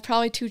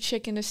probably too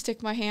chicken to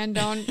stick my hand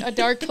down a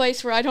dark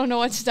place where I don't know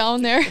what's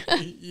down there.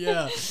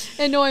 Yeah.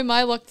 And knowing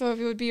my luck, though, if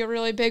it would be a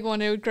really big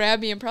one, it would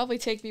grab me and probably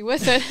take me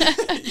with it.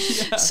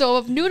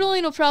 So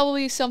noodling will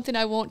probably be something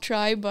I won't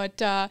try, but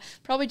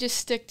probably just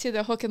stick to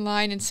the hook and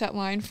line and set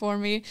line for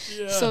me.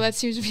 Yeah. So that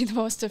seems to be the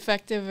most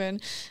effective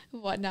and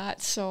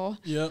whatnot. So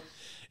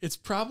it's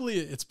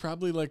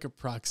probably like a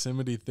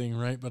proximity thing,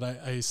 right? But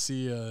I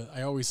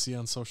always see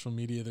on social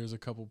media there's a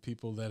couple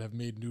people that have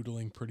made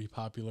noodling pretty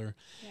popular.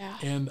 Yeah.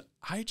 And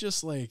I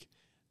just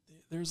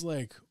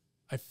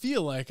I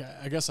feel like,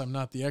 I guess I'm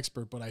not the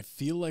expert, but I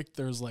feel like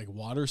there's like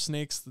water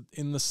snakes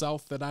in the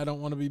south that I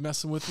don't want to be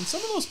messing with. And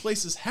some of those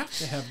places have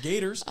to have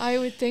gators. I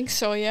would think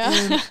so, yeah.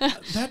 And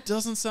that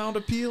doesn't sound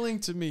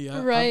appealing to me.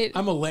 Right.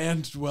 I'm a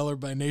land dweller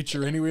by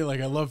nature anyway.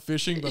 Like, I love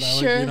fishing, but I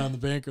like being on the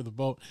bank or the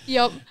boat.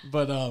 Yep.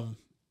 But,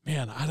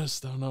 man, I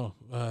just don't know.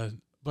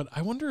 But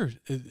I wonder,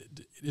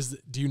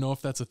 do you know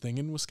if that's a thing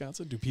in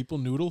Wisconsin? Do people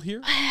noodle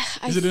here?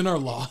 Is it in our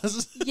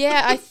laws?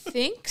 Yeah, I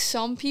think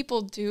some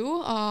people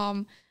do.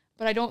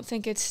 But I don't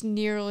think it's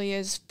nearly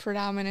as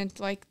predominant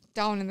like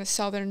down in the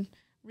southern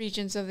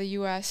regions of the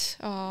U.S.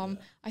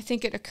 I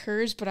think it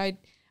occurs, but I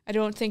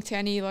don't think to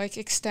any like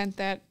extent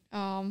that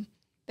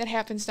that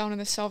happens down in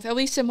the south. At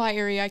least in my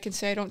area, I can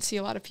say I don't see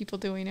a lot of people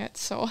doing it.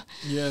 So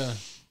yeah.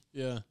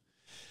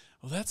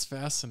 Well, that's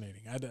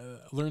fascinating. I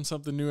learn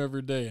something new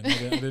every day, and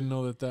I didn't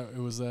know that it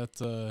was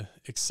that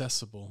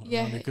accessible.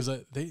 Yeah, because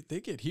they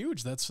get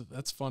huge. That's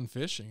fun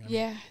fishing.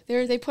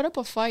 They put up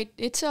a fight.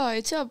 It's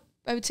a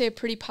I would say a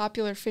pretty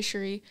popular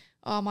fishery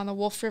on the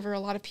Wolf River. A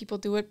lot of people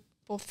do it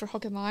both for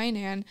hook and line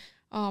and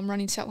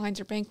running set lines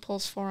or bank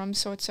pulls for them.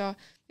 So it's a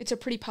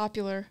pretty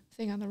popular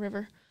thing on the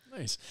river.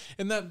 Nice.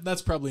 And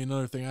that's probably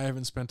another thing. I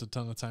haven't spent a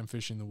ton of time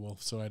fishing the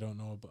wolf, so I don't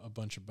know a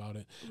bunch about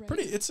it. Right.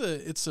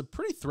 It's a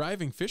pretty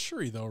thriving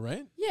fishery though,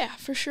 right? Yeah,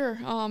 for sure.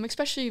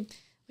 Especially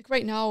like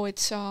right now,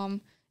 it's a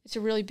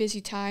really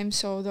busy time.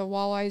 So the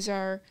walleyes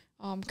are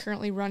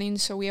currently running.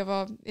 So we have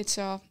a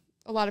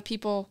lot of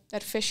people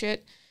that fish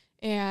it.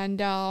 And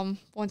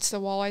once the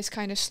walleyes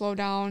kind of slow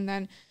down,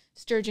 then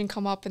sturgeon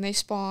come up and they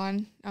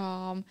spawn.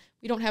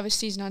 We don't have a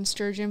season on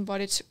sturgeon, but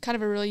it's kind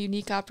of a really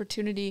unique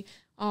opportunity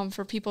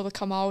for people to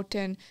come out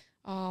and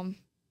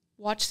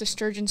watch the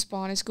sturgeon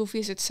spawn. As goofy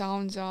as it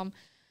sounds,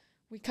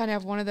 we kind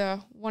of have one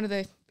of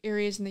the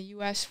areas in the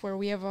U.S. where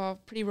we have a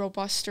pretty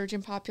robust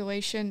sturgeon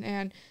population,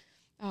 and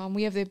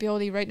we have the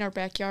ability right in our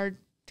backyard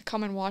to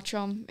come and watch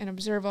them and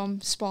observe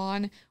them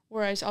spawn,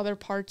 whereas other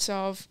parts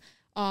of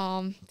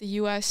the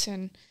U.S.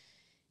 and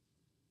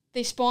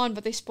they spawn,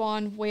 but they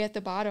spawn way at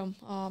the bottom,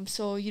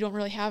 so you don't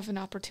really have an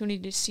opportunity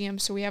to see them.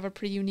 So we have a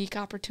pretty unique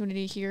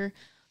opportunity here.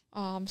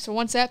 So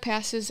once that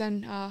passes,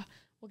 then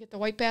we'll get the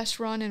white bass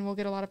run, and we'll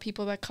get a lot of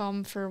people that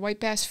come for white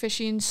bass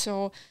fishing.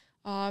 So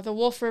the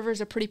Wolf River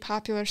is a pretty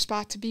popular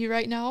spot to be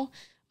right now.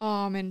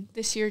 And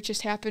this year it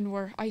just happened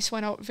where ice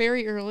went out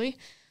very early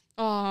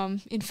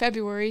in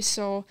February.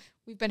 So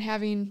we've been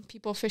having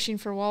people fishing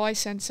for walleye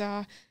since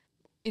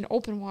in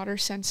open water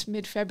since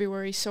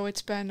mid-February. So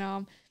it's been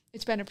a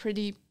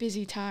pretty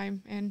busy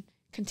time and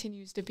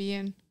continues to be,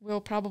 and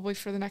will probably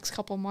for the next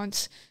couple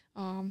months.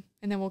 And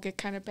then we'll get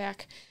kind of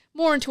back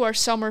more into our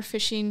summer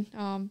fishing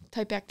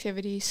type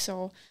activities.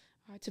 So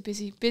it's a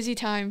busy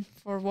time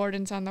for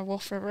wardens on the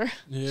Wolf River.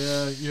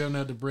 Yeah, you haven't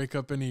had to break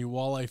up any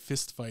walleye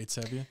fist fights,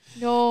 have you?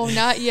 No,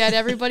 not yet.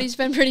 Everybody's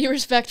been pretty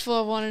respectful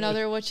of one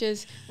another, which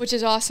is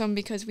awesome,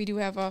 because we do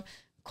have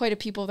quite a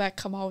people that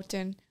come out,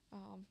 and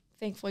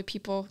thankfully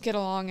people get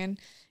along,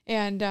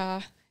 and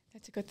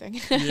that's a good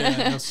thing. Yeah,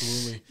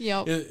 absolutely.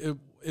 Yep.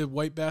 Is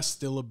white bass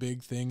still a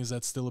big thing? Is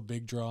that still a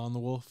big draw on the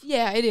Wolf?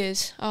 Yeah, it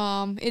is.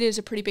 It is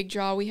a pretty big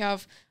draw. We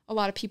have a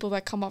lot of people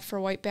that come up for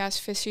white bass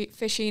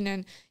fishing,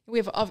 and we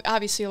have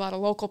obviously a lot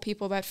of local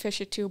people that fish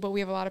it too, but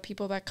we have a lot of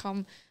people that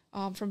come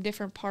from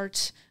different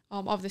parts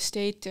of the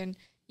state, and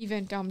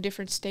even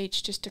different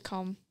states, just to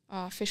come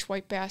fish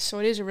white bass. So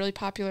it is a really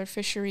popular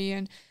fishery,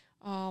 and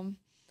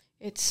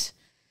it's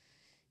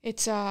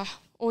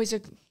always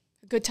a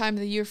good time of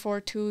the year for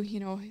it too. You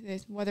know,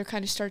 the weather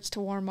kind of starts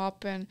to warm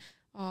up, and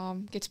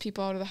gets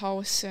people out of the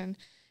house and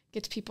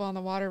gets people on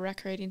the water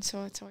recreating,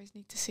 so it's always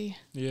neat to see.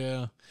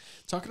 Yeah.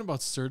 Talking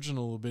about sturgeon a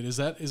little bit, is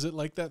it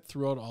like that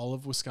throughout all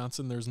of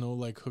Wisconsin? There's no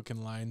like hook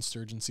and line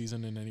sturgeon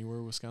season in anywhere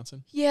in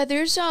Wisconsin? Yeah,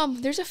 there's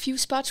a few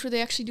spots where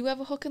they actually do have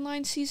a hook and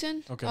line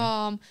season. Okay.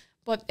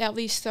 But at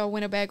least the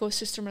Winnebago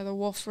system or the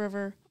Wolf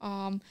River,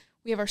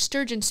 we have our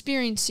sturgeon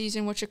spearing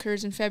season, which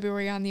occurs in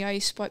February on the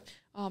ice, but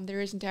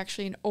there isn't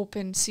actually an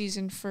open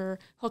season for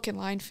hook and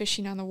line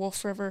fishing on the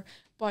Wolf River.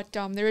 But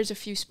there is a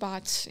few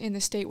spots in the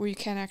state where you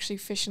can actually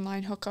fish and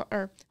line hook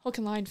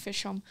and line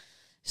fish them.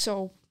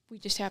 So we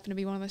just happen to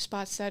be one of the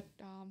spots that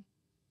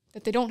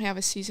they don't have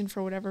a season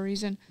for whatever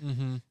reason.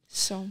 Mm-hmm.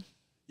 So.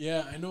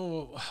 Yeah, I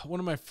know one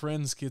of my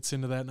friends gets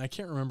into that, and I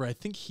can't remember. I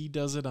think he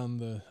does it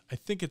I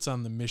think it's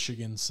on the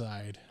Michigan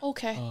side.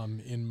 Okay.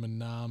 In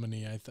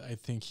Menominee, I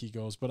think he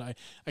goes, but I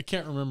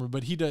can't remember.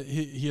 But he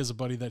has a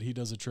buddy that he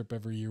does a trip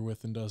every year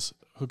with and does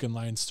hook and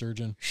line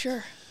sturgeon.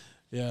 Sure.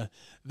 Yeah,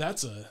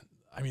 that's a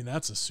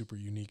super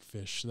unique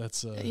fish.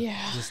 That's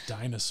just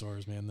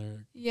dinosaurs, man.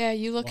 They're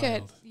you look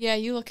wild.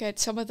 at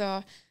some of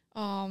the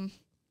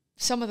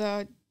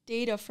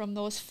data from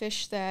those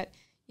fish that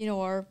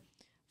are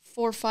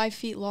 4 or 5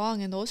 feet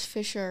long, and those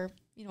fish are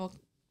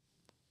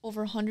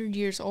over 100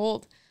 years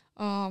old.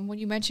 When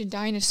you mentioned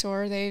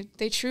dinosaur, they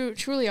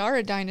truly are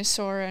a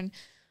dinosaur, and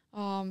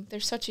they're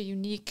such a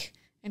unique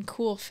and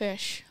cool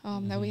fish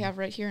that we have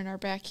right here in our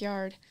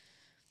backyard.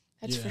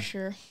 That's for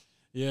sure.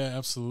 Yeah,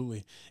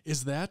 absolutely.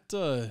 Is that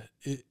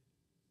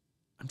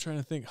I'm trying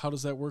to think, how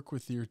does that work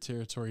with your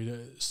territory?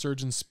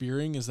 Sturgeon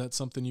spearing, is that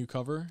something you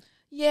cover?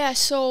 Yeah,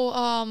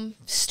 so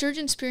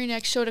sturgeon spearing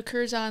actually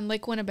occurs on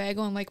Lake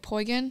Winnebago and Lake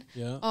Poygan.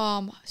 Yeah.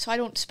 So I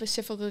don't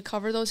specifically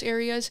cover those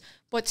areas,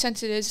 but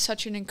since it is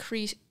such an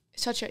increased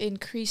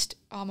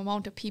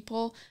amount of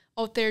people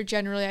out there,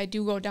 generally I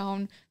do go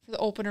down for the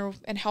opener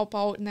and help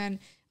out, and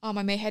then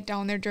I may head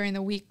down there during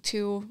the week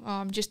too,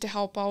 just to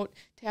help out,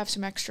 to have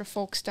some extra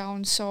folks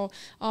down. So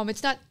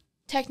it's not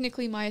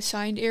technically my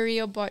assigned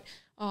area, but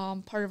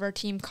part of our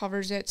team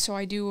covers it. So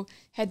I do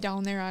head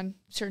down there on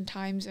certain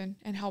times and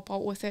help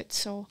out with it.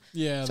 So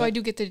I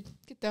do get the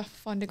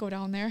fun to go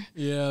down there.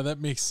 Yeah, that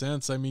makes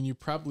sense. I mean, you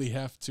probably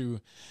have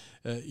to,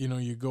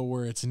 you go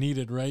where it's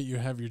needed, right? You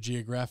have your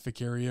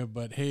geographic area,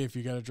 but hey, if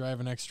you got to drive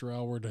an extra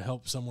hour to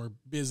help somewhere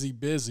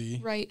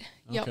busy. Right.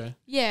 Okay. Yep.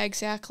 Yeah,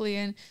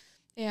 exactly.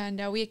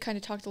 And we had kind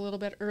of talked a little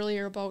bit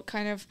earlier about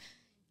kind of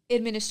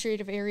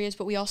administrative areas,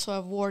 but we also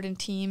have warden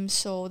teams.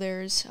 So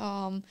there's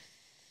kind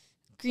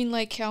Green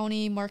Lake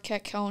County,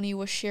 Marquette County,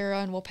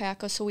 Waushara, and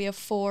Waupaca. So we have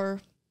four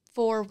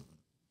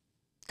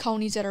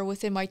counties that are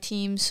within my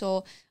team.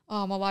 So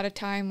a lot of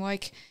time,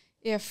 like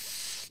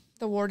if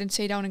the warden,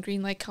 say down in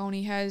Green Lake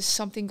County, has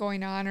something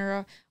going on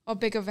or a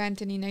big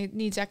event and he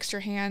needs extra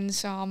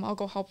hands, I'll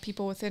go help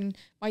people within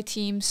my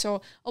team.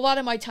 So a lot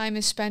of my time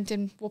is spent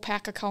in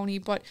Waupaca County,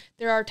 but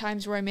there are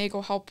times where I may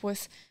go help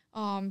with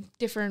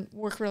different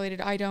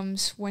work-related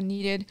items when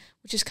needed,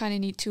 which is kind of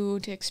neat too,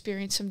 to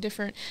experience some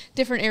different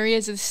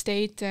areas of the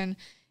state and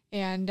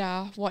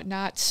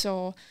whatnot.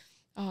 So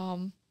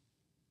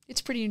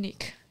it's pretty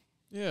unique.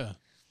 Yeah.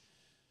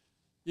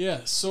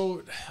 Yeah.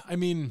 So, I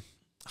mean,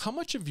 how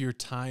much of your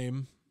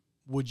time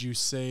would you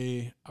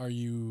say are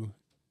you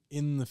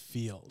in the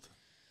field?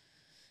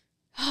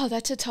 Oh,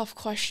 that's a tough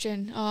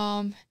question.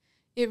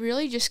 It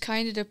really just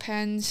kind of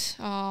depends.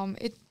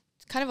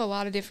 It's kind of a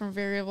lot of different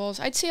variables.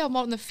 I'd say I'm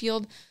out in the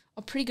field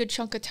a pretty good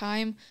chunk of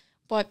time,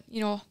 but,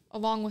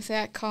 along with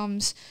that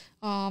comes,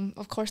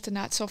 of course, the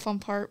not so fun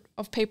part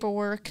of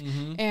paperwork.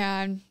 Mm-hmm.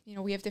 And,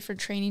 we have different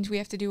trainings we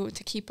have to do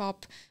to keep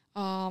up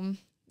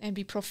and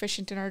be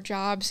proficient in our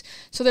jobs.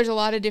 So there's a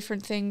lot of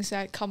different things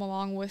that come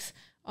along with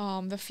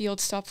the field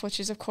stuff, which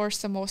is, of course,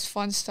 the most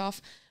fun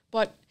stuff.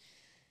 But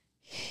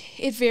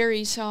it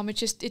varies.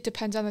 It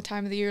depends on the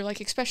time of the year.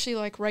 Like, especially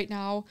like right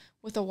now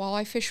with the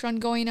walleye fish run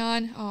going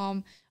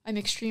on, I'm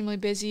extremely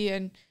busy.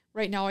 And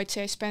right now I'd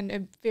say I spend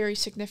a very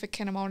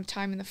significant amount of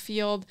time in the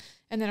field.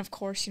 And then, of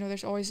course,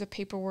 there's always the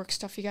paperwork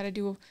stuff you got to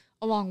do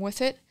along with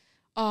it.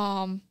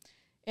 And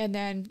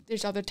then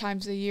there's other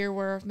times of the year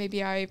where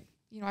maybe I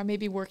may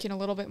be working a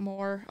little bit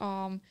more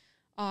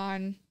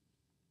on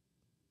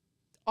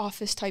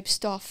office type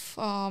stuff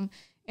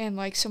and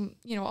like some,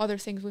 other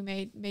things we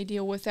may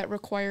deal with that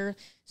require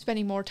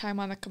spending more time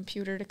on the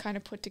computer to kind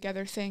of put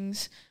together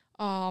things.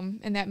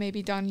 And that may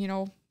be done,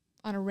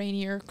 on a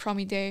rainy or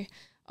crummy day.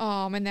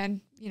 And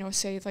then,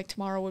 say like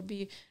tomorrow would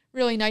be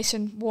really nice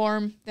and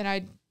warm, then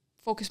I'd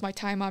focus my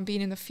time on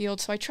being in the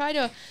field. So I try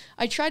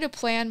to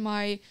plan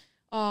my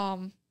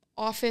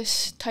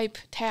office type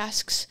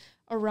tasks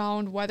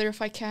around weather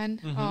if I can.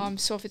 Mm-hmm.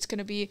 So if it's going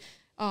to be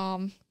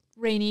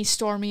rainy,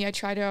 stormy, I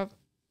try to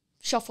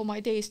shuffle my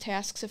day's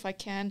tasks if I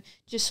can,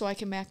 just so I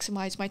can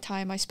maximize my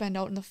time I spend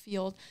out in the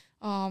field,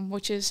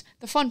 which is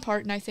the fun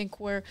part. And I think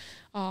where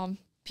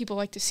people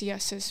like to see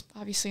us is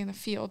obviously in the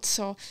field.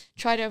 So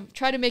try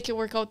to make it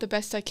work out the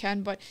best I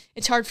can, but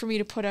it's hard for me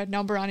to put a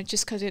number on it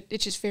just because it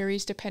just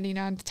varies depending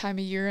on the time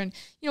of year. And,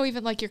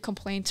 even like your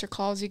complaints or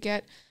calls you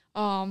get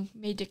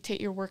may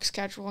dictate your work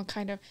schedule and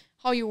kind of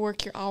how you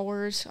work your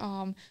hours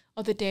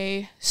of the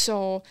day.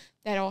 So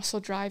that also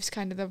drives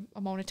kind of the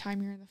amount of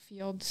time you're in the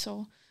field.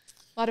 So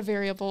a lot of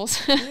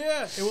variables.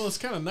 Yeah, well, it's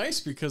kind of nice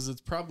because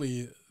it's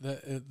probably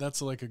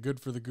that's like a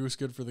good for the goose,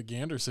 good for the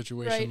gander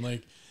situation. Right.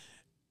 Like,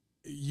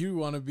 you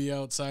want to be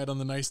outside on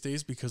the nice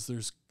days because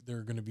there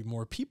are going to be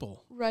more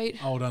people right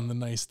out on the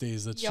nice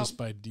days. That's just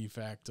by de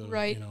facto,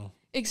 right.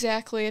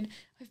 Exactly. And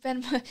I've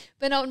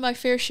been out in my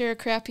fair share of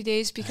crappy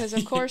days because,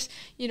 of course,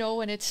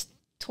 when it's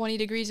 20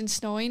 degrees and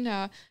snowing,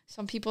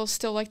 some people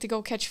still like to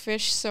go catch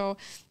fish. So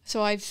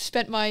I've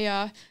spent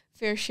my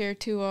fair share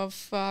too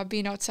of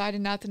being outside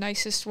in not the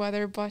nicest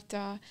weather, but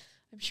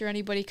I'm sure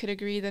anybody could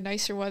agree the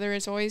nicer weather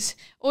is always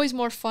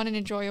more fun and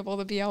enjoyable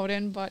to be out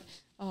in. But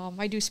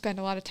I do spend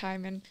a lot of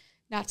time in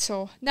not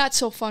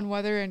so fun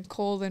weather and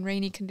cold and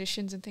rainy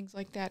conditions and things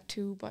like that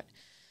too. But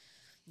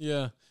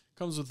yeah,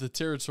 comes with the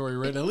territory,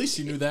 right? At least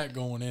you knew that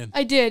going in.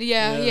 I did,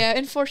 yeah.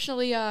 And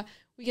fortunately,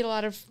 we get a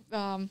lot of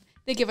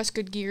they give us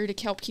good gear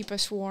to help keep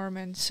us warm,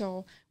 and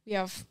so we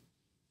have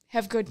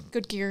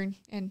good gear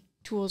and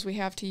tools we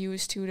have to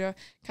use to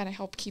kind of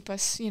help keep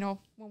us,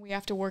 when we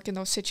have to work in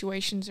those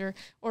situations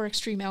or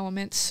extreme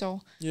elements.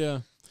 So yeah.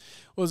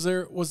 Was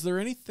there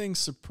anything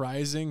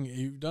surprising?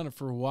 You've done it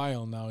for a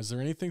while now. Is there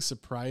anything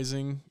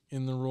surprising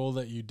in the role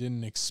that you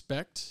didn't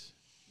expect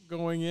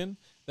going in,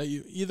 that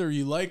you either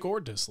you like or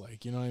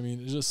dislike? You know what I mean?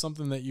 It's just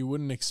something that you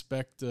wouldn't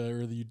expect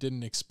or that you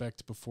didn't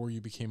expect before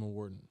you became a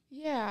warden.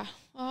 Yeah,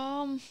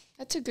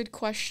 that's a good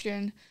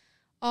question.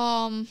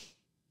 Not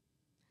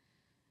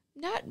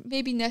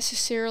maybe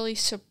necessarily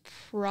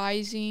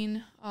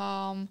surprising,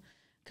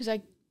 because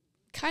I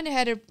kind of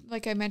had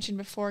like I mentioned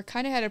before,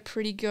 kind of had a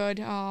pretty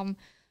good,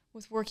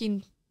 with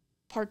working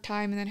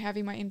part-time and then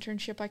having my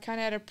internship, I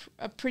kind of had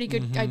a pretty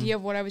good idea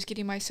of what I was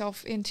getting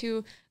myself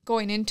into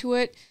going into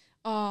it,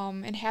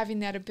 and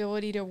having that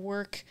ability to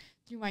work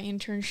through my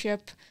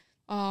internship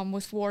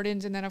with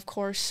wardens, and then, of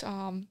course,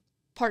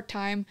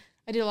 part-time.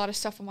 I did a lot of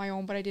stuff on my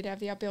own, but I did have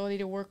the ability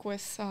to work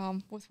with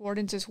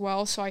wardens as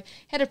well. So I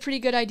had a pretty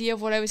good idea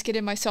of what I was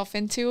getting myself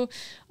into.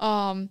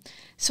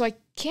 So I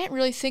can't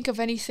really think of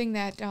anything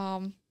that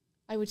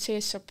I would say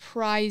is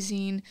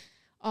surprising.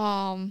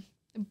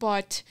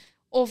 But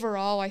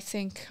overall, I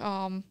think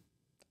I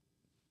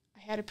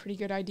had a pretty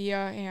good idea,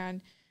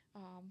 and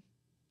I'd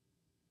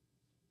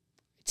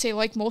say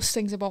like most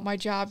things about my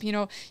job,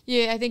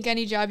 I think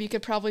any job you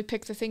could probably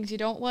pick the things you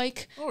don't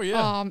like. Oh,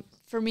 yeah.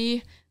 For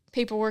me,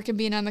 paperwork and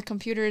being on the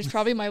computer is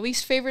probably my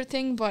least favorite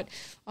thing, but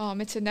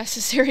it's a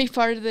necessary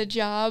part of the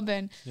job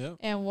and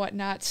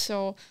whatnot.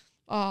 So,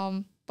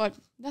 but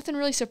nothing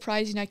really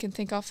surprising I can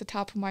think off the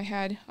top of my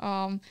head.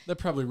 That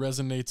probably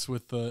resonates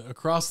with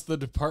across the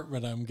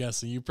department, I'm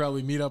guessing. You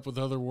probably meet up with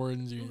other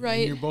wardens, and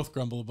you both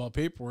grumble about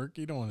paperwork.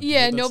 You don't want to.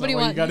 Yeah, do it. nobody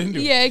wants.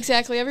 Yeah,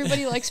 exactly.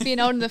 Everybody likes being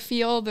out in the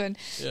field and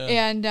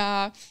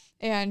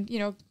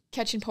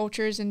catching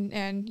poachers and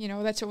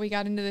that's what we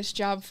got into this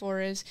job for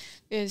is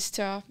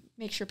to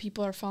make sure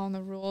people are following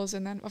the rules,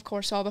 and then of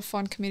course all the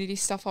fun community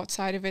stuff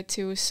outside of it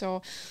too.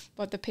 So,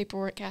 but the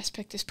paperwork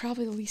aspect is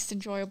probably the least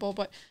enjoyable.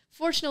 But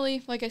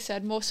fortunately, like I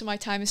said, most of my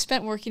time is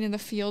spent working in the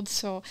field,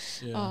 so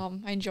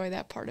I enjoy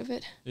that part of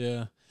it.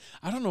 Yeah,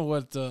 I don't know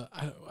what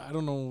I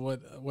don't know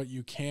what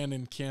you can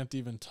and can't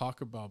even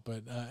talk about,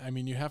 but I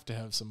mean, you have to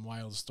have some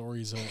wild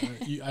stories.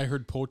 I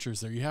heard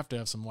poachers there. You have to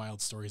have some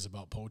wild stories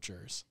about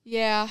poachers.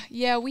 Yeah,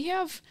 we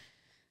have.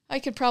 I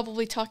could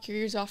probably talk your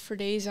ears off for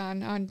days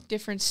on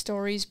different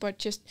stories, but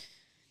just,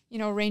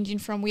 ranging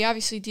from, we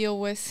obviously deal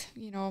with,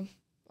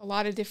 a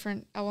lot of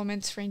different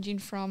elements ranging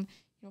from,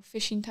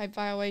 fishing type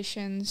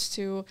violations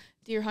to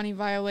deer hunting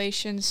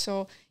violations.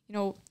 So,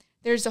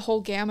 there's the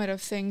whole gamut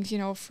of things,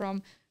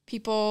 from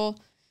people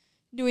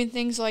doing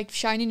things like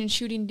shining and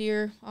shooting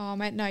deer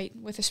at night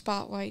with a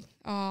spotlight.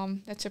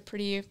 That's a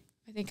pretty,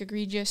 I think,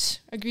 egregious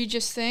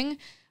thing,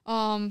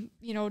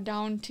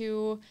 down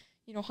to,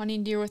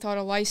 hunting deer without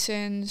a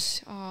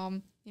license,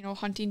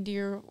 hunting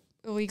deer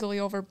illegally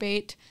over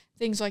bait,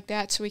 things like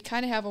that. So we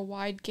kind of have a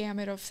wide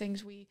gamut of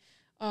things we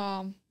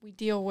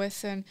deal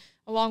with, and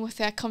along with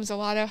that comes a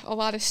lot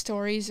of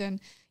stories, and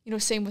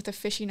same with the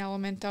fishing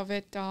element of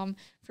it.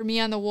 For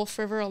me on the Wolf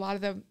River, a lot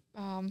of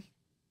the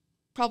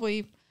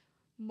probably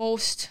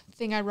most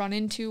thing I run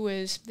into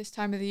is this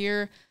time of the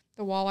year,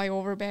 the walleye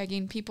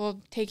overbagging,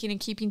 people taking and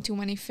keeping too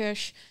many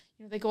fish.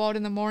 They go out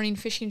in the morning,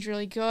 fishing's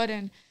really good,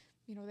 and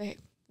they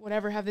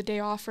have the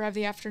day off or have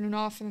the afternoon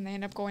off, and then they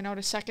end up going out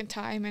a second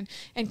time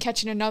and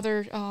catching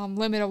another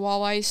limit of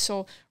walleyes.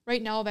 So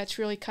right now that's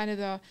really kind of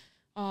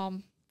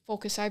the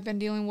focus I've been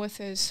dealing with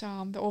is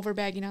the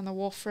overbagging on the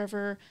Wolf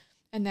River.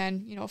 And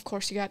then, of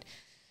course, you got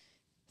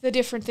the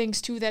different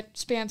things too that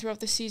span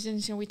throughout the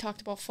seasons. We talked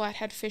about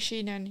flathead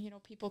fishing and,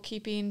 people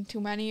keeping too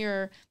many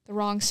or the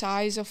wrong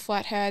size of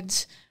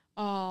flatheads.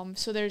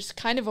 So there's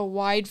kind of a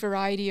wide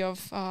variety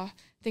of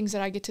things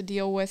that I get to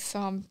deal with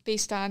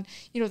based on,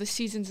 the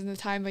seasons and the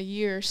time of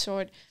year. So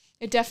it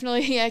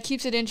definitely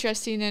keeps it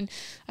interesting, and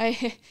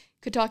I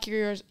could talk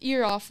your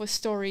ear off with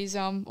stories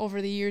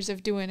over the years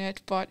of doing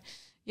it. But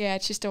yeah,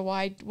 it's just a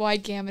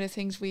wide gamut of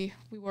things we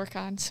work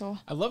on. So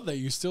I love that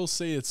you still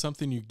say it's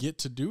something you get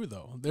to do,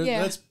 though.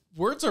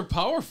 Words are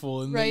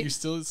powerful, and that you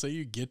still say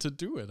you get to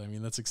do it. I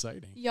mean, that's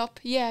exciting. Yup.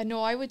 Yeah,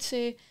 no, I would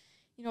say,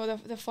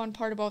 the fun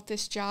part about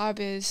this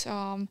job is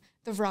the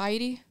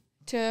variety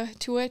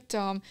to it.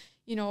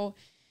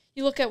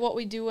 You look at what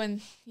we do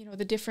and,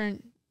 the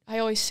different, I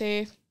always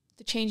say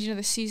the changing of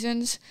the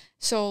seasons.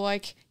 So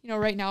like,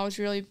 right now is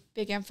really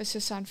big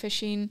emphasis on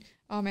fishing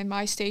in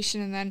my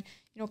station. And then,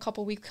 a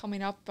couple weeks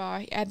coming up,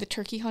 add the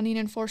turkey hunting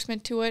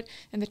enforcement to it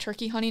and the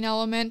turkey hunting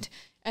element.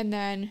 And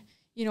then,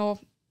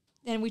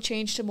 then we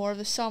change to more of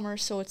the summer.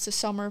 So it's the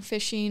summer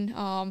fishing,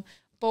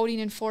 boating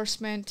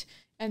enforcement.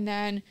 And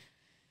then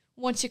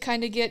once you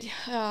kind of get,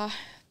 a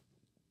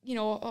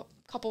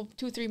couple,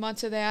 2-3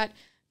 months of that,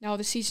 now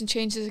the season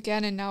changes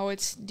again, and now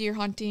it's deer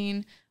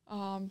hunting,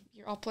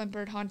 your upland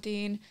bird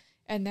hunting,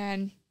 and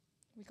then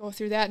we go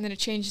through that, and then it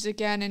changes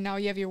again, and now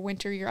you have your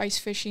winter, your ice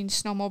fishing,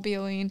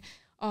 snowmobiling,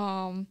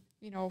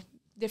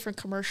 different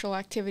commercial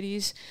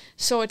activities.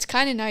 So it's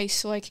kind of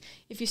nice. Like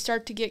if you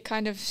start to get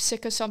kind of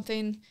sick of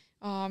something,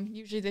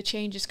 usually the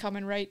change is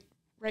coming right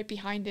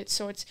behind it.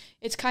 So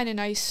it's kind of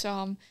nice,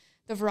 the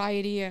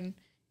variety,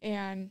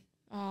 and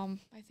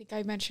I think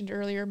I mentioned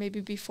earlier, maybe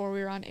before we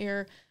were on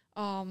air,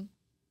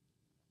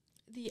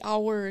 the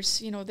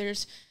hours,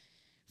 there's,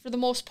 for the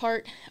most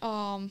part,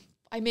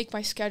 I make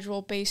my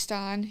schedule based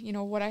on,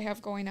 what I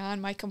have going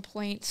on, my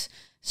complaints.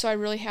 So I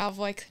really have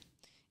like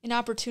an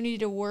opportunity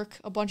to work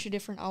a bunch of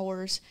different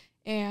hours.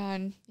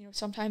 And,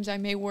 sometimes I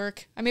may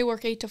work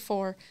 8 to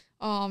 4.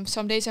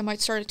 Some days I might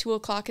start at 2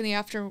 o'clock in the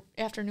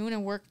afternoon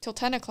and work till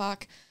 10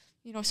 o'clock.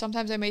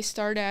 Sometimes I may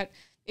start at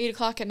 8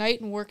 o'clock at night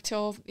and work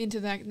till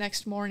into the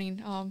next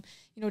morning,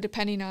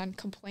 depending on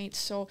complaints.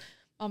 So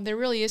there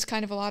really is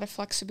kind of a lot of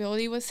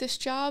flexibility with this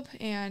job,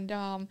 and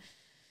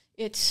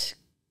it's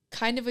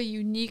kind of a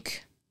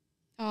unique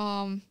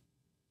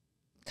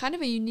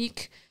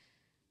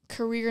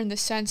career in the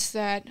sense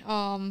that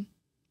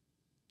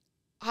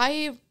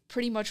I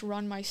pretty much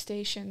run my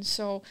station.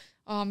 So,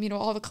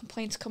 all the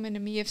complaints come into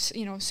me if,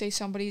 say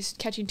somebody's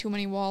catching too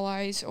many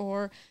walleyes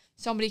or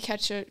somebody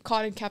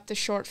caught and kept a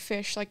short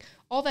fish. Like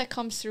all that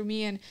comes through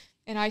me, and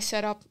I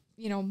set up,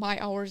 my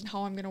hours and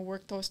how I'm going to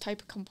work those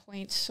type of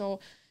complaints. So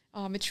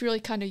it's really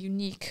kind of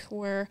unique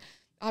where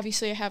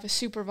obviously I have a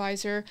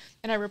supervisor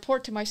and I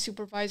report to my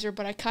supervisor,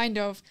 but I kind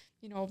of,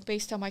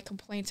 based on my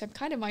complaints, I'm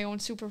kind of my own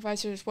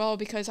supervisor as well,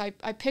 because I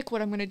pick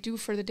what I'm going to do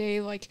for the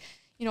day. Like,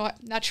 I'm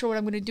not sure what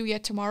I'm going to do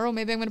yet tomorrow.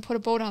 Maybe I'm going to put a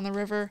boat on the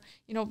river.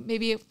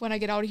 Maybe when I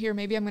get out of here,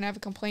 maybe I'm going to have a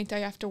complaint I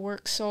have to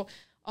work. So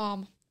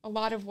a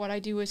lot of what I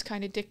do is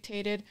kind of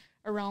dictated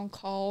around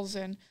calls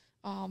and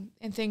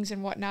things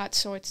and whatnot.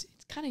 So it's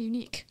kind of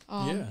unique.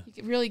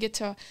 You really get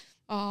to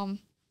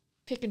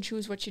pick and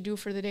choose what you do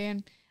for the day.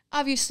 And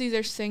obviously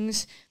there's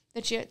things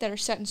that are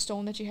set in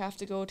stone that you have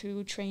to go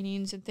to,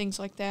 trainings and things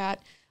like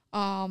that.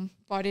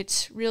 But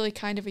it's really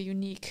kind of a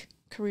unique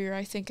career,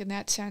 I think, in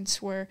that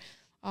sense, where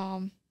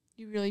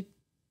you really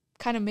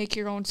kind of make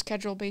your own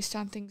schedule based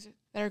on things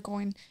that are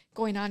going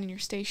on in your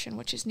station,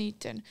 which is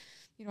neat. And,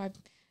 I've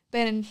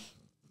been in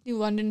New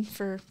London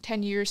for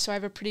 10 years, so I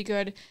have a pretty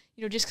good,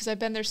 just because I've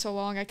been there so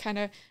long, I kind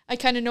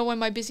of know when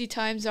my busy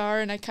times are,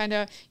 and I kind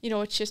of,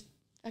 it's just,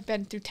 I've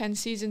been through 10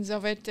 seasons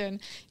of it,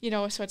 and,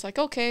 so it's like,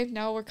 okay,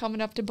 now we're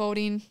coming up to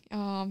boating.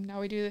 Now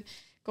we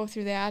go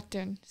through that,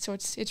 and so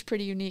it's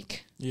pretty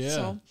unique. Yeah,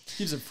 so,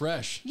 keeps it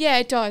fresh. Yeah,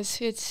 it does.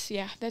 That's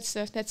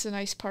the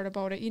nice part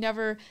about it. You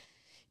never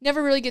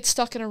really get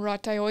stuck in a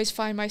rut. I always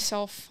find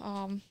myself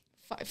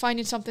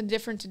finding something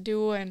different to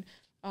do, and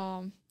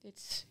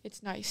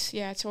it's nice.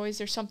 Yeah, it's always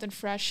there's something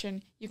fresh,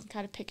 and you can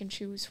kind of pick and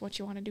choose what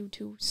you want to do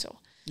too. So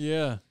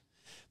yeah.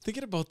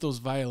 Thinking about those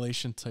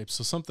violation types,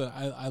 so something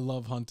I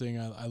love hunting,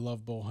 I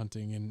love bow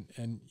hunting,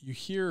 and you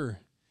hear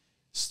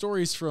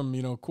stories from,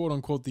 quote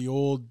unquote, the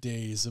old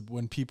days of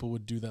when people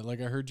would do that.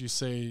 Like I heard you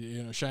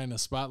say, shining a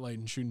spotlight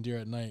and shooting deer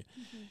at night.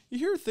 Mm-hmm. You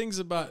hear things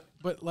about,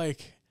 but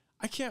like,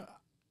 I can't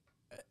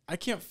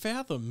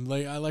fathom,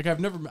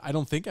 I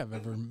don't think I've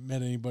ever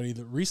met anybody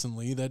that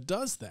recently that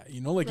does that,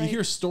 right. You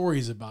hear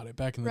stories about it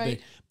back in the right.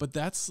 day, but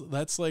that's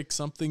like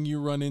something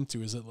you run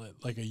into. Is it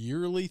like a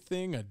yearly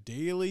thing, a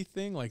daily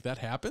thing, like that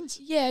happens?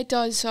 Yeah, it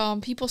does.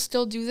 People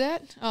still do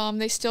that.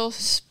 They still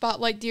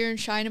spotlight deer and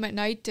shine them at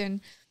night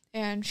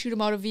and shoot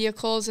them out of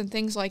vehicles and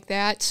things like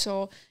that.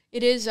 So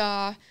it is,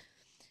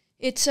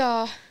 it's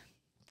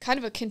kind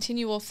of a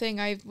continual thing.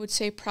 I would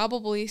say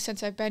probably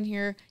since I've been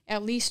here,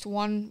 at least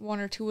one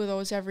or two of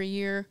those every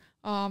year.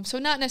 So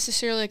not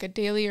necessarily like a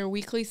daily or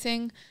weekly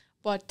thing,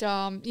 but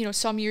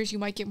some years you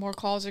might get more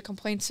calls or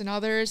complaints than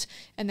others,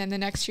 and then the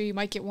next year you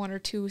might get one or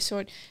two. So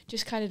it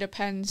just kind of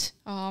depends.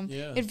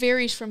 It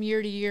varies from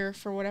year to year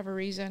for whatever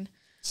reason.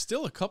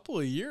 Still a couple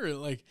a year,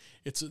 like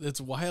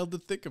it's wild to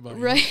think about,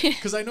 right?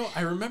 Because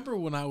I remember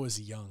when I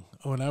was young,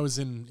 when I was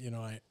in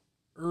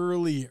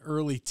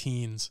early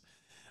teens.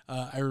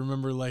 I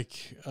remember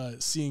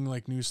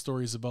seeing news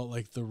stories about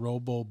the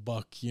robo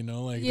buck,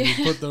 they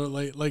put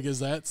the is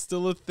that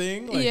still a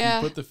thing? You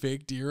put the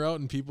fake deer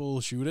out and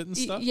people shoot it and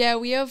stuff? Yeah,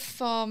 we have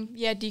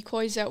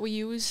decoys that we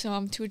use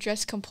to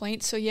address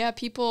complaints. So yeah,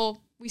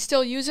 we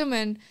still use them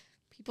and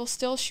people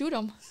still shoot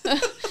them.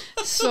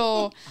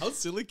 So how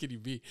silly can you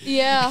be?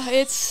 Yeah,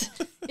 it's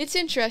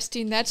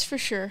interesting, that's for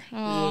sure.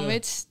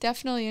 It's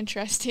definitely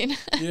interesting.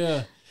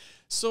 Yeah.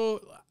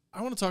 So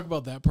I want to talk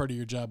about that part of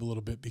your job a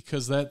little bit,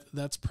 because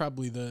that's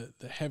probably the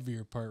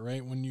heavier part,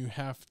 right? When you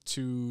have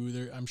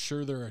to, I'm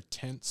sure there are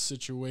tense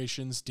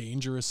situations,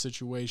 dangerous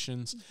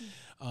situations,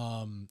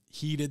 mm-hmm.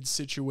 Heated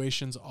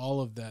situations,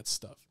 all of that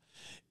stuff.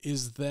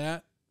 Is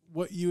that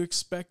what you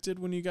expected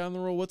when you got on the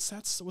role? What's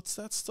that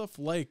stuff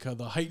like?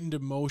 The heightened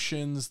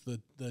emotions,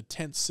 the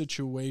tense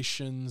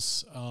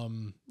situations.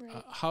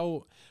 Right.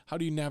 How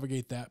do you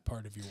navigate that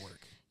part of your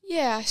work?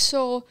 Yeah,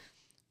 so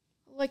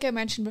like I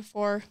mentioned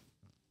before,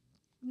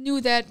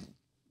 knew that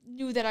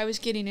I was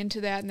getting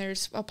into that, and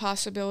there's a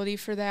possibility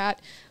for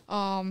that.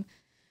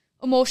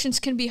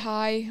 Emotions can be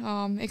high,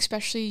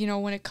 especially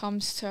when it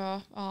comes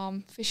to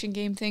fish and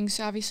game things.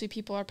 Obviously,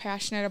 people are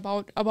passionate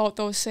about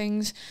those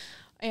things,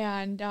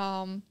 and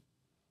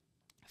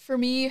for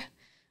me,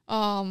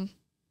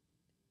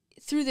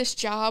 through this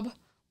job,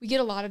 we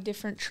get a lot of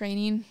different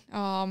training.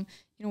 When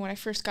I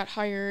first got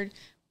hired,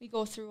 we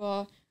go through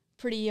a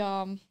pretty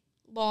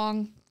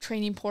long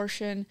training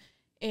portion.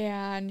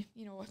 And,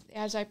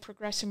 as I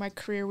progress in my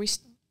career, we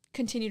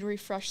continue to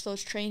refresh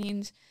those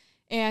trainings.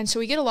 And so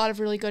we get a lot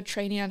of really good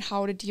training on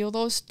how to deal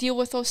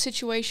with those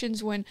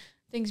situations when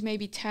things may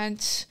be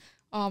tense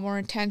or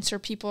intense, or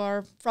people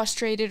are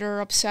frustrated or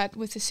upset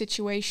with the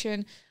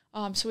situation.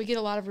 So we get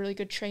a lot of really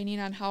good training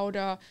on how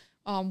to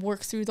work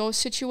through those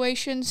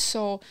situations.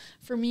 So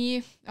for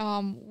me,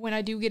 when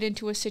I do get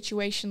into a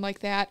situation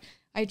like that,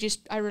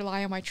 I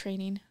rely on my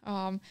training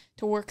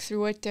to work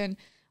through it. And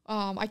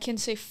I can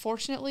say,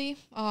 fortunately,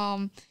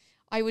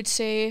 I would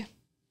say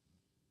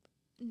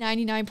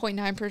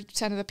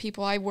 99.9% of the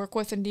people I work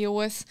with and deal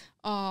with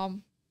are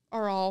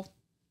all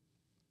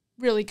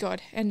really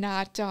good and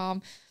not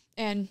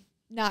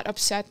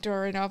upset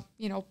or in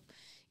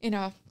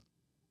a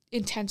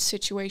intense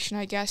situation,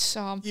 I guess.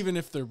 Even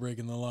if they're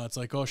breaking the law, it's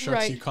like, oh, shucks,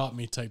 right. You caught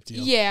me type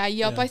deal. Yeah,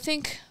 yep. Yeah. I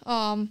think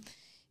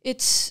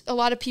it's a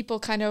lot of people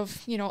kind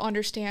of,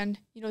 understand,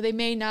 they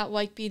may not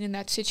like being in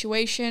that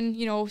situation,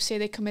 say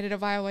they committed a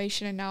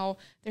violation and now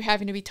they're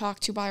having to be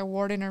talked to by a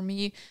warden or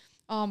me.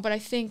 But I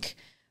think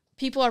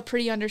people are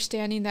pretty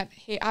understanding that,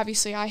 hey,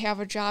 obviously I have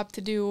a job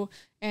to do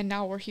and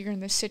now we're here in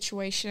this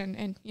situation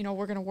and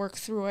we're going to work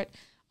through it.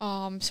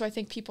 So I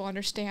think people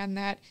understand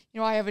that,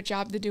 I have a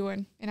job to do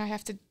and I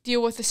have to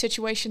deal with the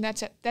situation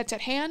that's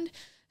at hand.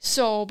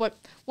 So, but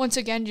once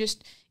again,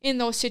 just in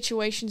those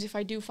situations, if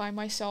I do find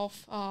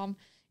myself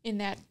in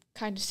that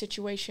kind of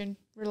situation,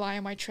 rely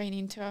on my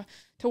training to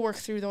work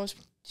through those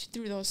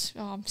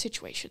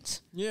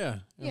situations. Yeah,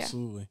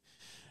 absolutely.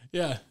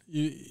 Yeah,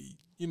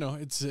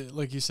 it's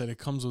like you said, it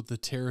comes with the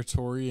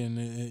territory, and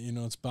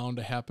it's bound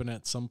to happen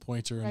at some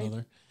point or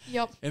another.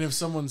 Yep. And if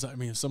someone's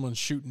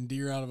shooting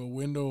deer out of a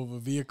window of a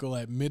vehicle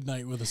at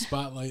midnight with a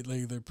spotlight,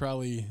 like they're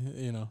probably,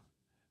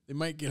 they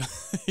might get,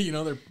 they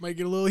might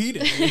get a little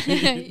heated.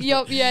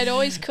 Yep. Yeah, it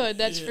always could.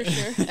 That's for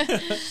sure.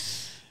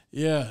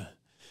 Yeah.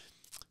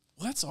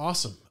 Well, that's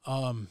awesome.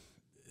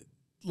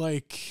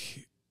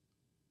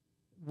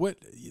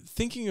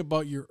 Thinking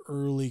about your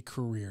early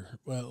career,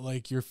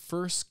 like your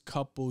first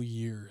couple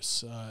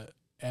years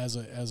as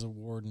a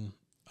warden,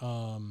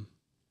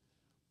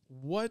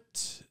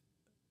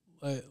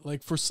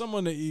 like for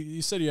someone that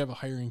you said you have a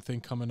hiring thing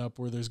coming up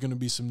where there's going to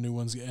be some new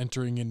ones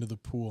entering into the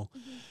pool.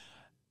 Mm-hmm.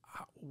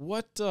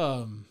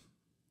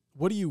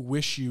 What do you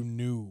wish you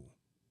knew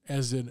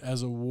as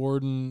a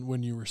warden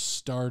when you were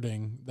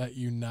starting that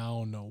you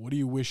now know? What do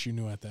you wish you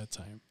knew at that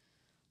time?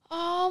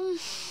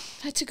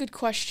 That's a good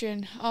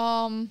question.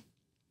 I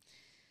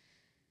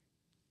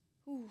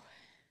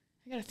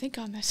gotta think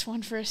on this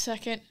one for a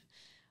second.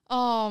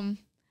 So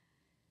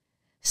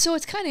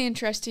it's kind of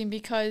interesting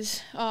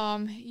because,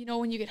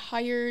 when you get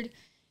hired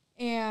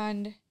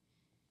and,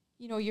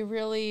 you're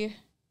really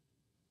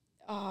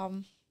gung-ho,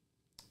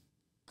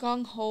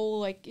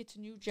 like it's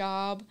a new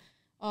job,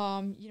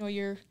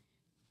 you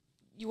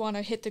want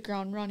to hit the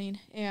ground running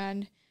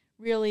and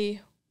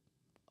really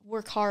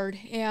work hard.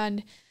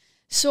 And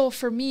so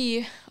for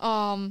me,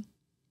 I'm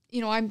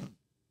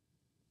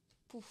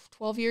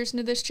 12 years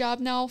into this job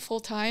now,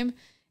 full-time,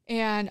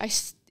 and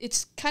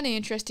it's kind of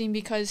interesting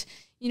because,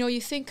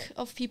 you think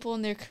of people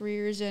in their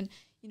careers and,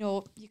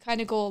 you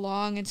kind of go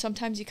along and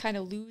sometimes you kind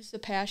of lose the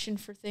passion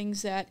for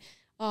things that,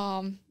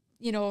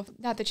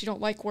 not that you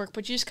don't like work,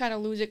 but you just kind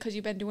of lose it because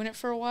you've been doing it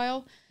for a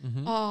while.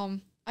 Mm-hmm.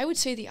 I would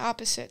say the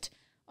opposite.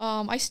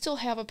 I still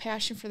have a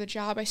passion for the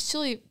job. I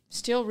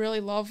still really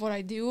love what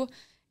I do,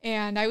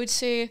 and I would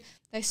say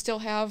I still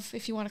have,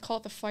 if you want to call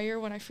it the fire,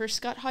 when I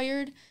first got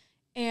hired,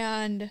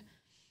 and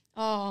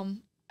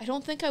I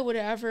don't think I would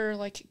have ever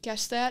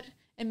guessed that,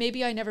 and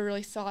maybe I never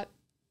really thought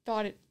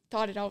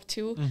it out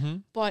too. Mm-hmm.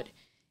 But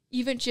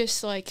even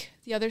just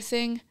the other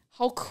thing,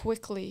 how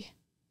quickly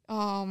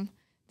the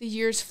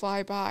years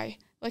fly by.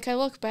 I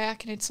look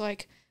back and it's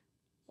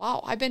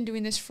wow, I've been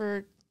doing this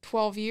for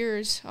 12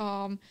 years.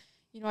 I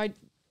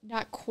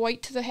not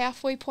quite to the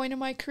halfway point of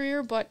my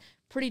career, but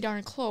pretty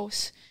darn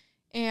close.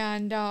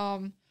 And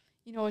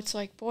it's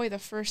boy, the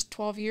first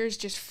 12 years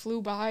just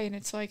flew by, and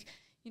it's the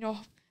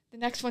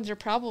next ones are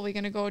probably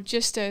going to go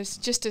just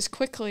as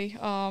quickly.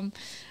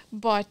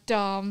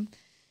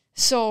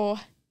 So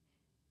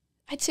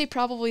I'd say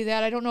probably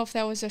that. I don't know if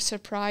that was a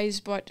surprise,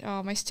 but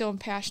I still am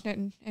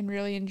passionate and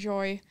really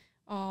enjoy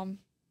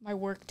my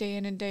work day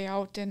in and day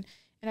out, and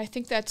I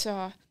think that's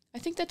a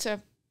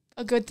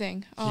good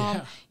thing.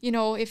 Yeah.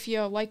 If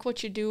you like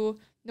what you do,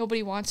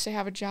 nobody wants to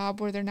have a job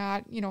where they're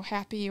not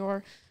happy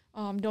or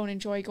don't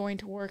enjoy going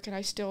to work, and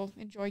I still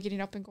enjoy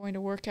getting up and going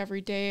to work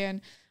every day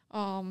and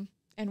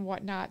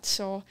whatnot.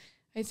 So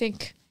I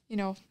think,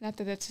 not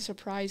that that's a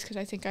surprise, because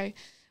I think I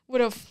would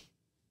have,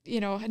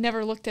 I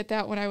never looked at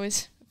that when I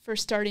was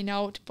first starting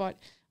out, but,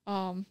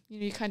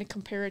 you kind of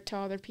compare it to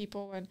other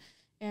people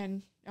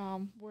and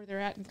where they're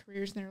at in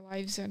careers in their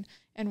lives and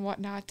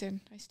whatnot,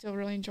 and I still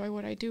really enjoy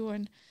what I do,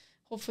 and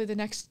hopefully the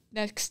next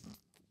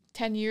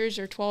 10 years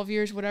or 12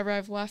 years, whatever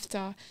I've left,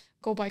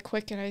 go by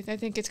quick, and I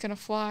think it's going to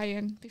fly,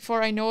 and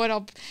before I know it,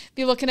 I'll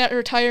be looking at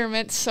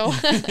retirement. So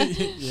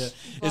yeah.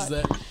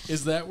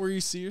 Is that where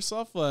you see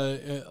yourself?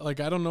 I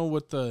don't know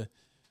what the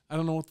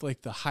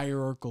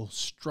hierarchical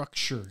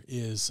structure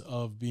is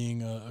of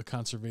being a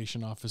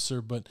conservation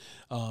officer, but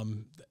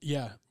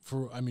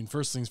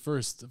first things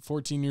first,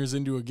 14 years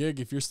into a gig,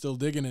 if you're still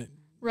digging it,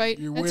 right,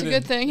 you're that's winning. a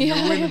good thing.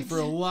 You're winning for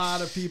a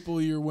lot of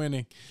people. You're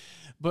winning,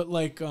 but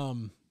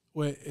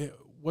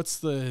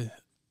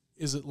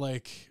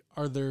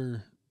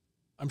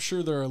I'm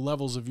sure there are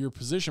levels of your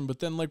position, but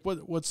then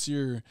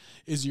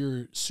is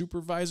your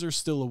supervisor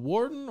still a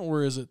warden,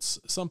 or is it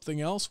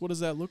something else? What does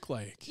that look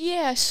like?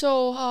 Yeah.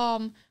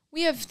 So,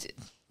 we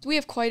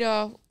have quite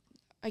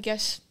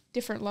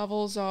different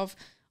levels of,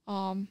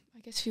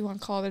 if you want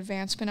to call it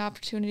advancement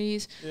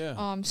opportunities.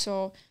 Yeah.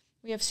 So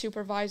we have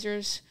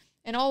supervisors,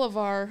 and all of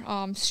our,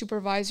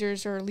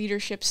 supervisors or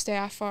leadership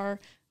staff are,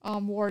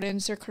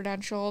 wardens. They're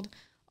credentialed.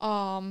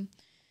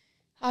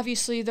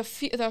 Obviously, the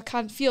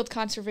field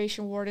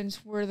conservation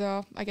wardens were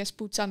the,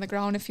 boots on the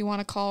ground, if you want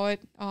to call it,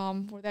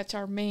 where that's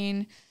our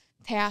main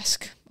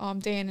task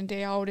day in and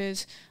day out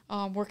is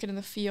working in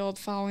the field,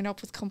 following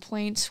up with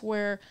complaints,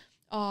 where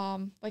a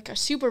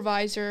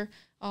supervisor,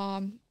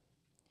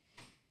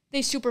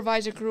 they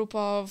supervise a group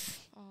of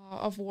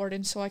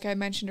wardens. So like I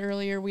mentioned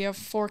earlier, we have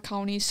 4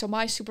 counties. So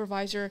my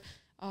supervisor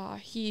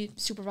He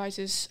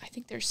supervises, I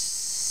think there's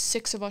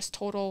 6 of us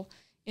total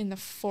in the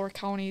 4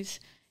 counties.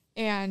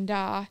 And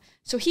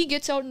so he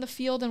gets out in the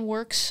field and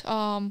works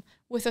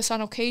with us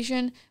on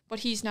occasion, but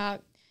he's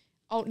not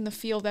out in the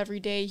field every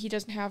day. He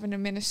doesn't have an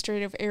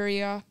administrative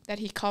area that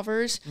he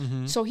covers.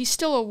 So he's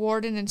still a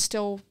warden and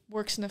still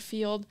works in the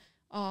field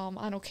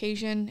on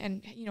occasion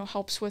and,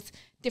 helps with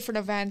different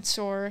events,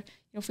 or,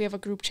 if we have a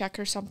group check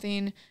or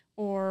something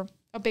or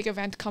a big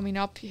event coming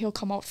up, he'll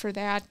come out for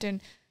that.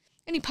 And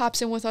he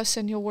pops in with us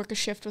and he'll work a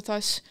shift with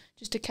us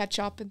just to catch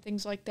up and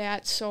things like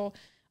that. So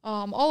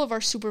all of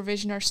our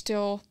supervision are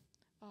still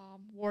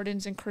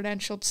wardens and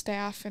credentialed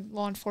staff and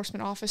law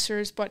enforcement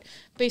officers, but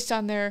based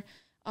on their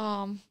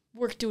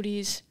work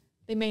duties,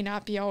 they may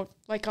not be out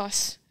like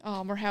us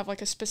or have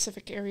like a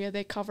specific area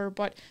they cover,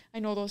 but I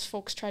know those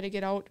folks try to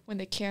get out when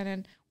they can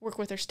and work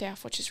with their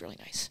staff, which is really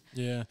nice.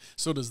 Yeah.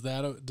 So does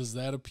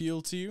that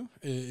appeal to you?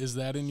 Is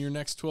that in your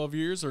next 12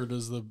 years, or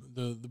does the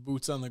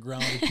boots on the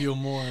ground appeal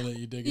more that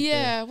you dig it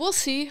Yeah, we'll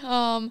see.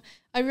 I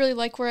really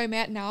like where I'm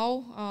at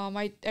now.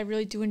 I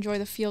really do enjoy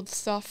the field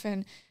stuff,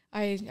 and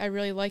I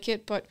really like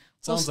it, but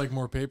sounds like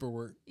more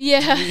paperwork.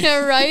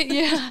 Yeah, right.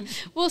 Yeah.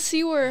 We'll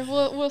see where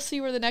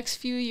the next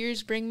few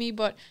years bring me,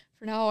 but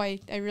for now I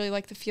really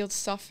like the field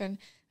stuff and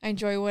I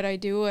enjoy what I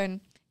do,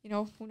 and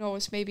who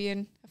knows, maybe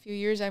in a few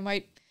years I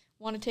might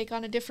want to take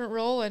on a different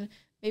role, and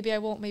maybe I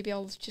won't. Maybe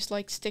I'll just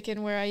like stick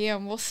in where I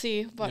am. We'll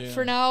see. But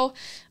for now,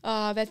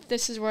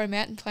 this is where I'm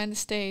at and plan to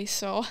stay.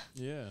 So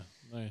yeah,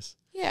 nice.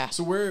 Yeah.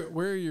 So where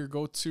are your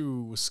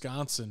go-to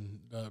Wisconsin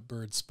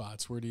bird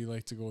spots? Where do you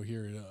like to go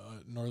here?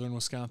 Northern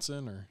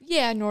Wisconsin, or?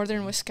 Yeah,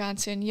 northern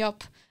Wisconsin.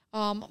 Yup.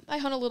 I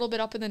hunt a little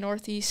bit up in the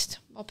northeast,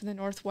 up in the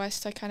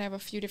northwest. I kind of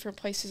have a few different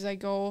places I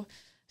go.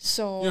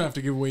 So you don't have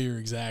to give away your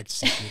exact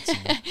secrets.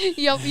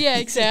 Yep. Yeah.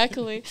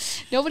 Exactly.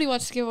 Nobody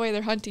wants to give away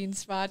their hunting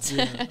spots.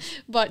 Yeah.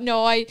 But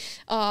no, I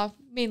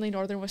mainly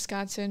northern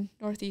Wisconsin,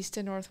 northeast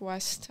and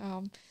northwest.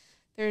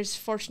 There's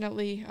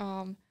fortunately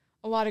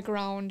a lot of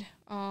ground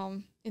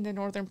in the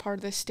northern part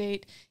of the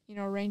state,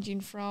 ranging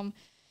from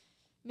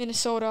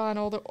Minnesota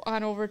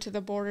on over to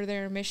the border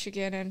there in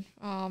Michigan.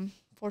 And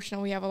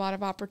fortunately, we have a lot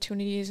of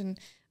opportunities and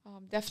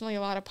definitely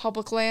a lot of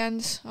public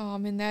lands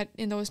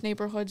in those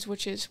neighborhoods,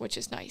 which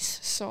is nice.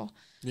 So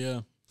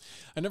yeah,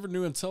 I never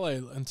knew until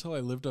I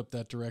lived up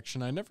that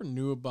direction. I never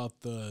knew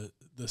about the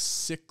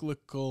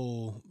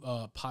cyclical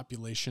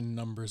population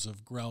numbers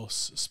of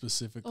grouse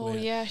specifically. Oh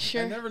yeah,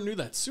 sure. I never knew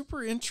that.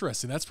 Super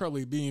interesting. That's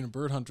probably, being a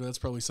bird hunter, that's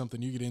probably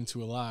something you get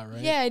into a lot,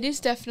 right? Yeah, it is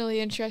definitely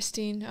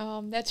interesting.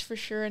 That's for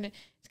sure. And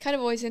it's kind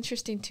of always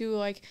interesting too,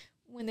 like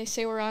when they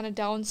say we're on a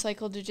down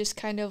cycle, to just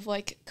kind of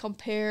like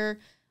compare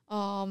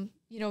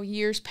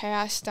years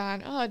past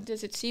on,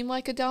 does it seem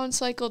like a down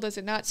cycle? Does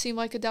it not seem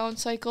like a down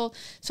cycle?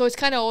 So it's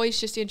kind of always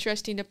just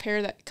interesting to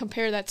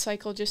compare that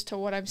cycle just to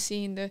what I'm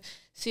seeing to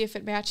see if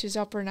it matches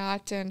up or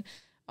not. And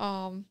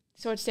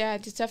so it's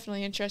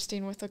definitely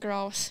interesting with the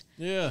grouse.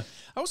 Yeah.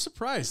 I was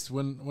surprised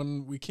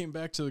when we came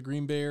back to the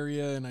Green Bay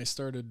area and I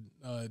started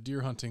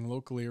deer hunting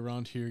locally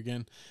around here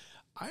again.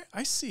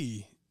 I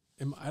see,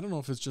 I don't know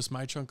if it's just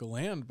my chunk of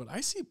land, but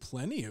I see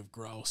plenty of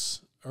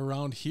grouse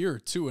around here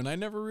too, and I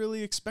never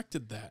really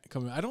expected that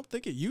coming. I don't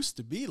think it used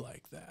to be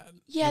like that.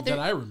 Yeah, that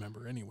I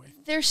remember anyway.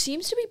 There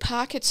seems to be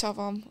pockets of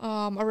them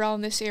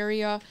around this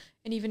area,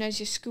 and even as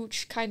you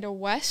scooch kind of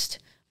west,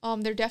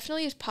 there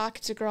definitely is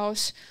pockets of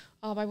grouse.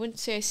 I wouldn't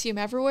say I see them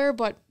everywhere,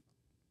 but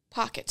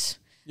pockets.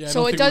 Yeah, I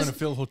don't think we're going to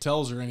fill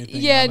hotels or anything.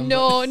 Yeah,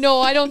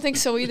 no, I don't think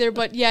so either.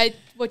 But yeah,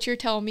 what you're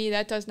telling me,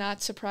 that does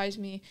not surprise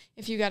me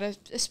if you got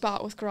a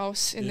spot with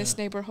grouse in this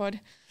neighborhood.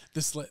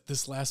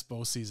 This last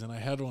bow season, I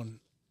had one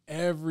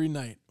every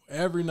night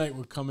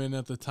would come in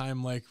at the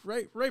time, like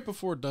right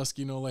before dusk,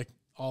 like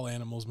all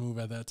animals move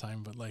at that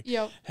time, but like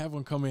have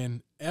one come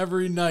in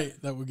every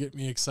night. That would get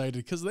me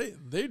excited because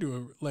they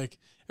do like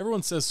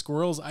everyone says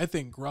squirrels. I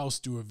think grouse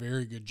do a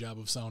very good job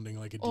of sounding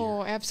like a deer.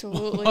 Oh,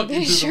 absolutely.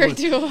 They sure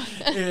do.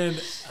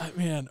 And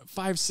man,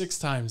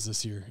 5-6 times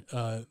this year,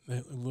 a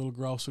little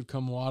grouse would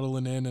come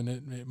waddling in, and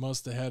it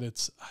must have had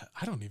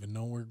I don't even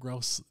know where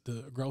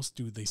the grouse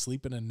do. They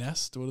sleep in a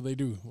nest? What do they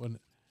do?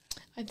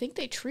 I think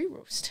they tree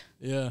roost.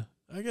 Yeah,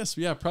 I guess.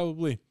 Yeah,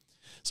 probably.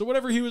 So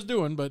whatever he was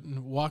doing, but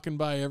walking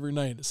by every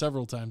night,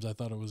 several times, I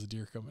thought it was a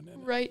deer coming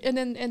in. Right, and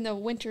then in the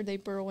winter, they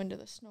burrow into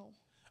the snow.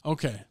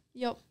 Okay.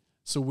 Yep.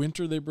 So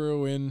winter, they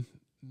burrow in.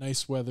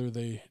 Nice weather,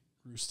 they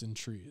roost in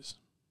trees.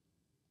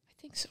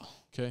 I think so.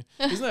 Okay.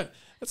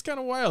 That's kind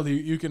of wild.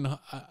 You can,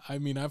 I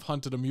mean, I've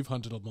hunted them. You've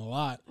hunted them a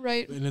lot.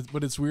 Right.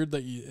 But it's weird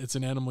that it's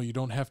an animal you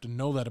don't have to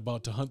know that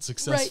about to hunt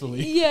successfully.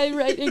 Right. Yeah,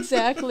 right.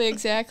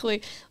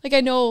 Exactly. Like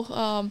I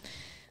know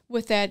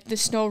with the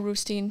snow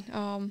roosting,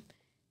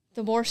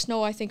 the more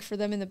snow I think for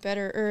them in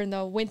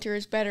the winter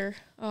is better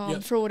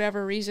for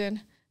whatever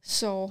reason.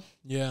 So.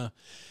 Yeah.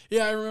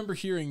 Yeah, I remember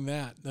hearing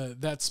that.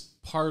 That's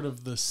part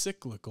of the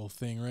cyclical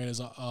thing, right? Is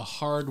a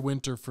hard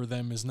winter for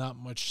them is not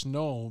much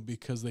snow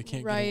because they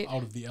can't get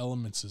out of the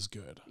elements as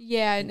good.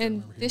 Yeah,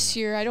 and this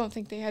year I don't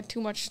think they had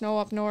too much snow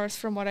up north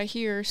from what I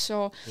hear,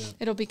 so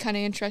it'll be kind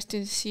of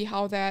interesting to see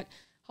how that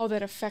how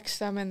that affects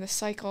them in the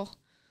cycle.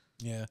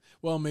 Yeah.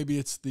 Well, maybe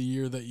it's the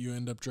year that you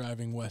end up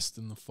driving west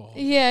in the fall.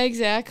 Yeah,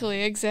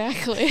 exactly.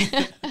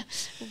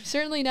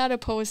 Certainly not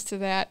opposed to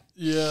that.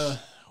 Yeah.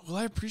 Well,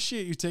 I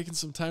appreciate you taking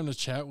some time to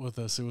chat with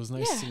us. It was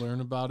nice to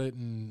learn about it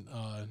and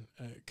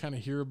kind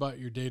of hear about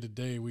your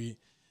day-to-day.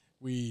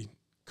 We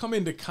come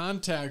into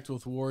contact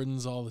with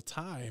wardens all the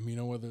time, you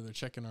know, whether they're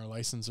checking our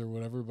license or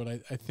whatever, but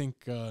I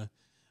think a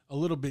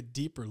little bit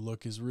deeper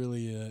look is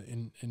really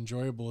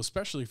enjoyable,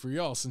 especially for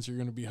y'all since you're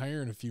going to be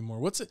hiring a few more.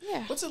 What's it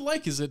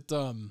like? Is it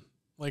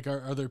like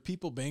are there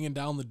people banging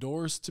down the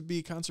doors to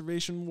be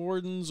conservation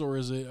wardens, or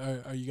is it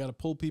are you got to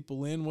pull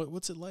people in?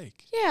 What's it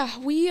like? Yeah,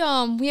 we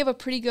have a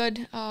pretty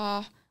good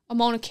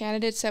amount of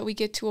candidates that we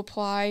get to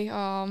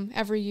apply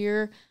every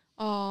year.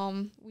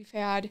 We've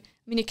had,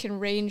 it can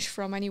range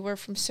from anywhere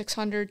from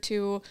 600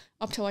 to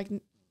up to like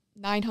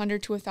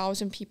 900 to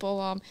 1,000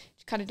 people.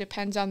 It kind of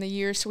depends on the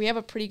year. So we have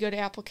a pretty good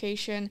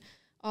applicant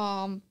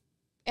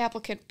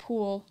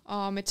pool.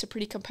 It's a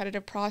pretty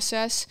competitive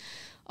process.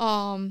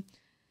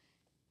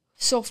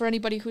 So for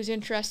anybody who's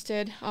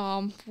interested,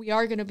 we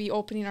are going to be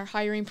opening our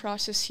hiring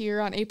process here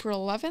on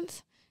April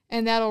 11th,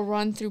 and that'll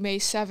run through May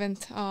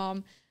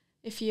 7th.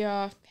 If you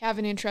have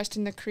an interest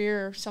in the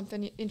career or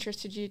something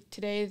interested you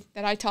today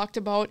that I talked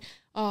about,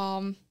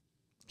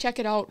 check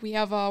it out. We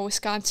have a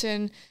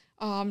Wisconsin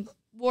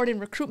Warden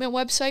recruitment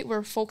website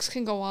where folks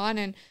can go on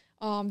and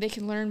they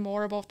can learn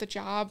more about the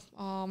job,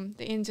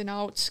 the ins and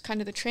outs,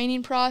 kind of the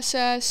training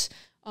process,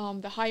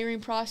 the hiring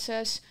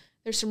process.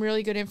 There's some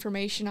really good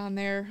information on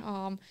there.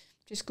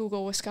 Just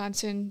Google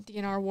Wisconsin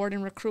DNR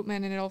Warden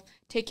recruitment and it'll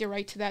take you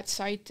right to that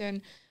site.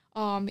 And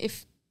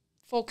if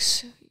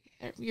folks,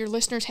 your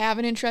listeners have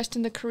an interest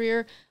in the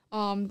career,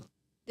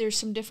 there's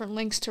some different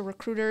links to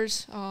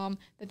recruiters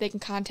that they can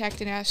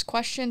contact and ask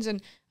questions.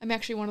 And I'm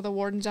actually one of the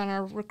wardens on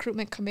our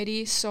recruitment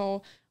committee,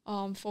 so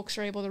folks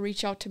are able to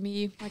reach out to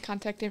me. My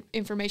contact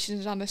information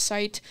is on the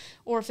site,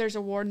 or if there's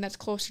a warden that's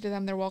closer to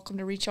them, they're welcome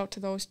to reach out to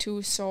those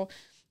too. So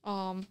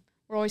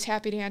we're always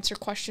happy to answer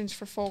questions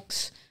for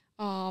folks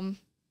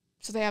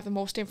so they have the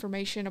most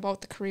information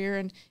about the career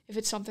and if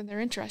it's something they're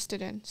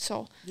interested in.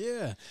 So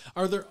yeah.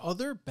 Are there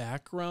other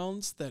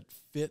backgrounds that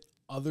fit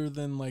other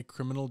than like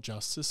criminal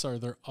justice? Are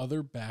there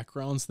other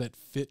backgrounds that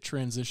fit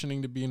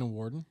transitioning to being a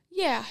warden?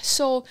 Yeah.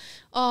 So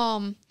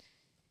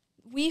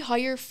we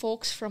hire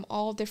folks from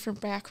all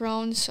different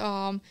backgrounds.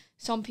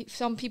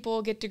 Some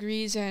people get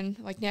degrees in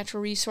like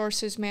natural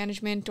resources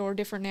management or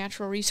different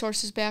natural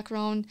resources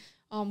background.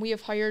 We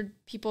have hired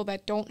people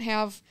that don't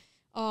have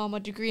a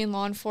degree in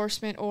law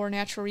enforcement or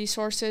natural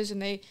resources,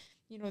 and they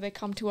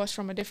come to us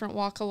from a different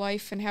walk of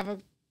life and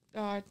have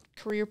a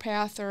career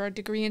path or a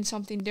degree in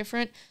something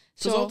different.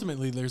 Because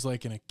ultimately there's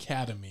like an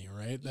academy,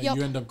 right, that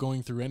you end up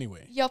going through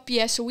anyway. Yep,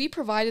 yeah. So we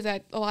provided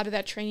a lot of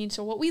that training.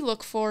 So what we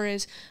look for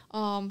is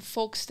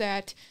folks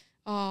that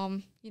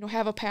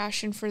have a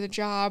passion for the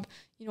job,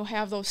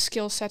 have those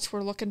skill sets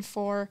we're looking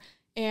for,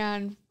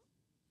 and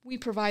we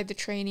provide the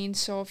training.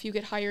 So if you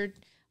get hired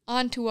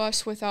onto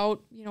us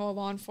without a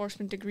law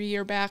enforcement degree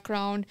or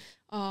background,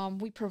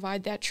 we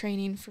provide that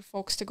training for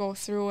folks to go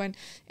through,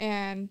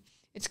 and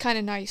it's kind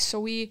of nice. So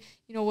we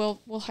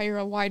we'll hire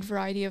a wide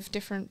variety of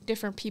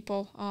different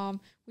people.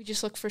 We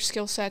just look for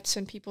skill sets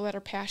and people that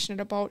are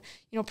passionate about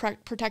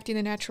protecting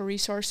the natural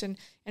resource and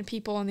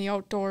people in the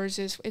outdoors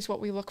is what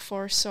we look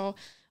for. So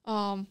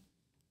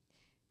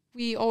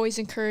we always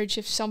encourage,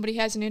 if somebody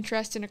has an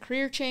interest in a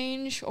career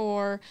change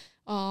or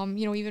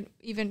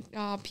even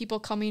people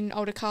coming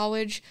out of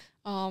college,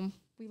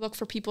 we look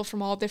for people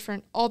from all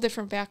different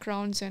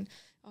backgrounds and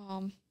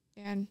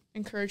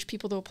encourage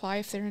people to apply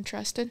if they're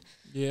interested.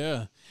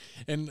 Yeah.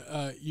 And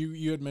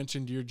you had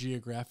mentioned your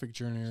geographic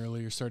journey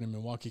earlier, starting in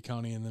Milwaukee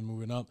County and then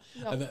moving up.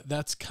 Yep.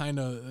 That's kind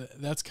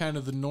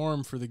of the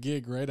norm for the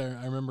gig, right?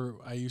 I remember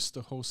I used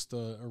to host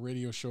a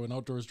radio show, an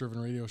outdoors driven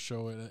radio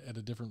show at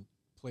a different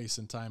place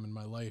and time in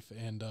my life,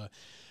 and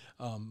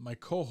my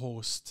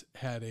co-host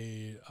had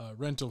a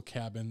rental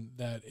cabin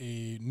that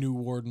a new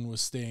warden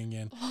was staying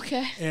in.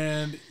 Okay.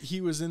 And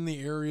he was in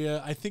the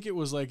area. I think it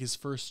was like his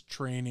first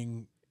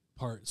training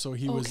part. So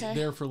he was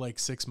there for like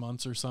 6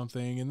 months or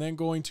something and then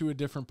going to a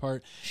different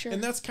part. Sure.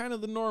 And that's kind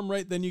of the norm,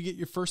 right? Then you get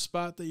your first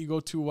spot that you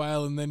go to a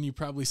while, and then you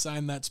probably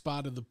sign that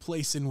spot of the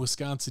place in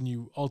Wisconsin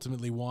you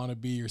ultimately want to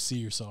be or see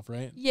yourself,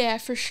 right? Yeah,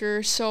 for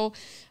sure. So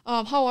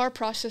how our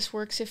process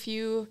works, if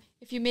you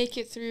make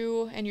it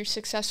through and you're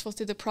successful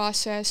through the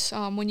process,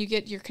 when you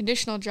get your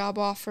conditional job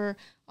offer,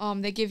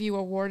 they give you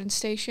a warden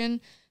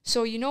station.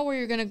 So you know where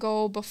you're going to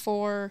go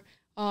before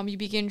you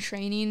begin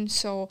training.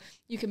 So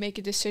you can make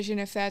a decision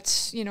if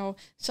that's,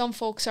 some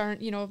folks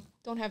aren't,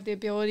 don't have the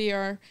ability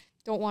or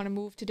don't want to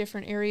move to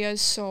different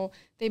areas. So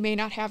they may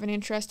not have an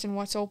interest in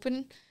what's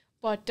open.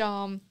 But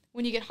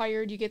when you get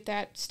hired, you get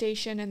that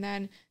station, and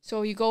then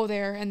so you go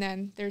there, and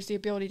then there's the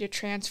ability to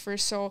transfer.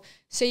 So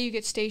say you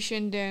get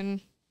stationed in,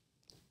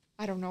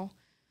 I don't know,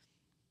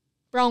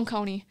 Brown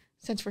County.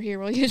 Since we're here,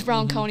 we'll use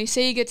Brown County.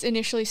 Say you get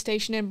initially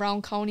stationed in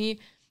Brown County,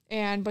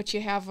 but you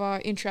have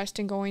interest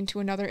in going to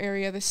another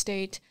area of the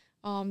state.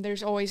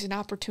 there's always an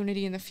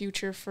opportunity in the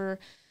future for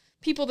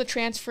people to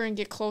transfer and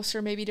get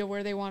closer maybe to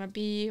where they want to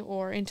be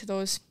or into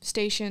those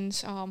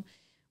stations.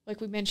 Like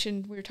we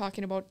mentioned, we were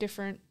talking about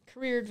different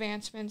career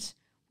advancements.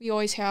 We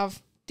always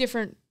have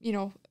different,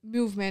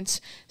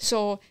 movements.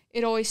 So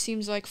it always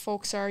seems like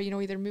folks are,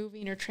 either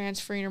moving or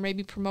transferring or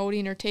maybe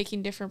promoting or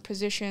taking different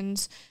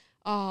positions.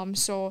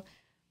 So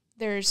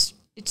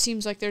it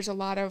seems like there's a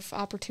lot of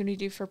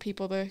opportunity for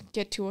people to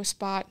get to a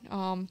spot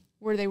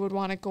where they would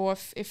want to go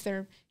if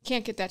they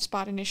can't get that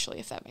spot initially,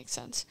 if that makes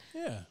sense.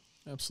 Yeah,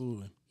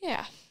 absolutely.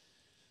 Yeah.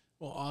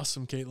 Well,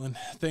 awesome, Kaitlin.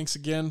 Thanks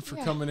again for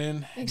coming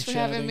in. Thanks and for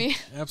having me.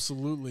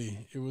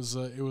 Absolutely, it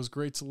was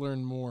great to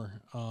learn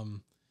more.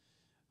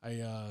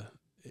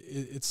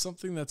 It's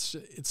something that's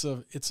it's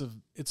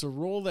a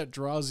role that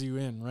draws you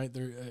in, right?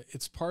 There,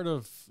 it's part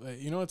of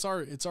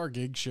it's our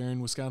gig sharing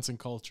Wisconsin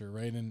culture,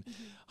 right? And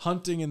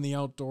hunting in the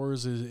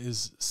outdoors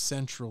is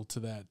central to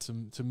that,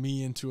 to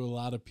me and to a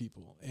lot of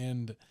people.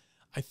 And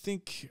I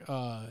think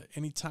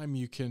anytime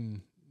you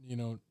can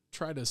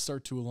try to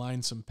start to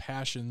align some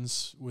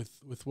passions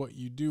with what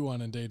you do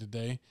on a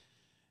day-to-day,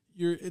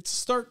 it's a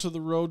start to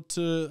the road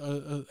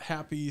to a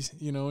happy,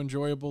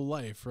 enjoyable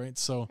life, right?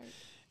 So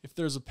if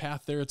there's a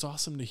path there, it's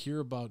awesome to hear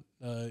about,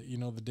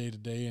 the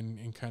day-to-day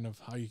and kind of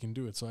how you can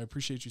do it. So I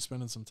appreciate you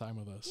spending some time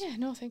with us. Yeah,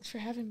 no, thanks for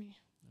having me.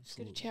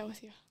 Absolutely. It's good to chat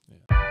with you.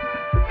 Yeah.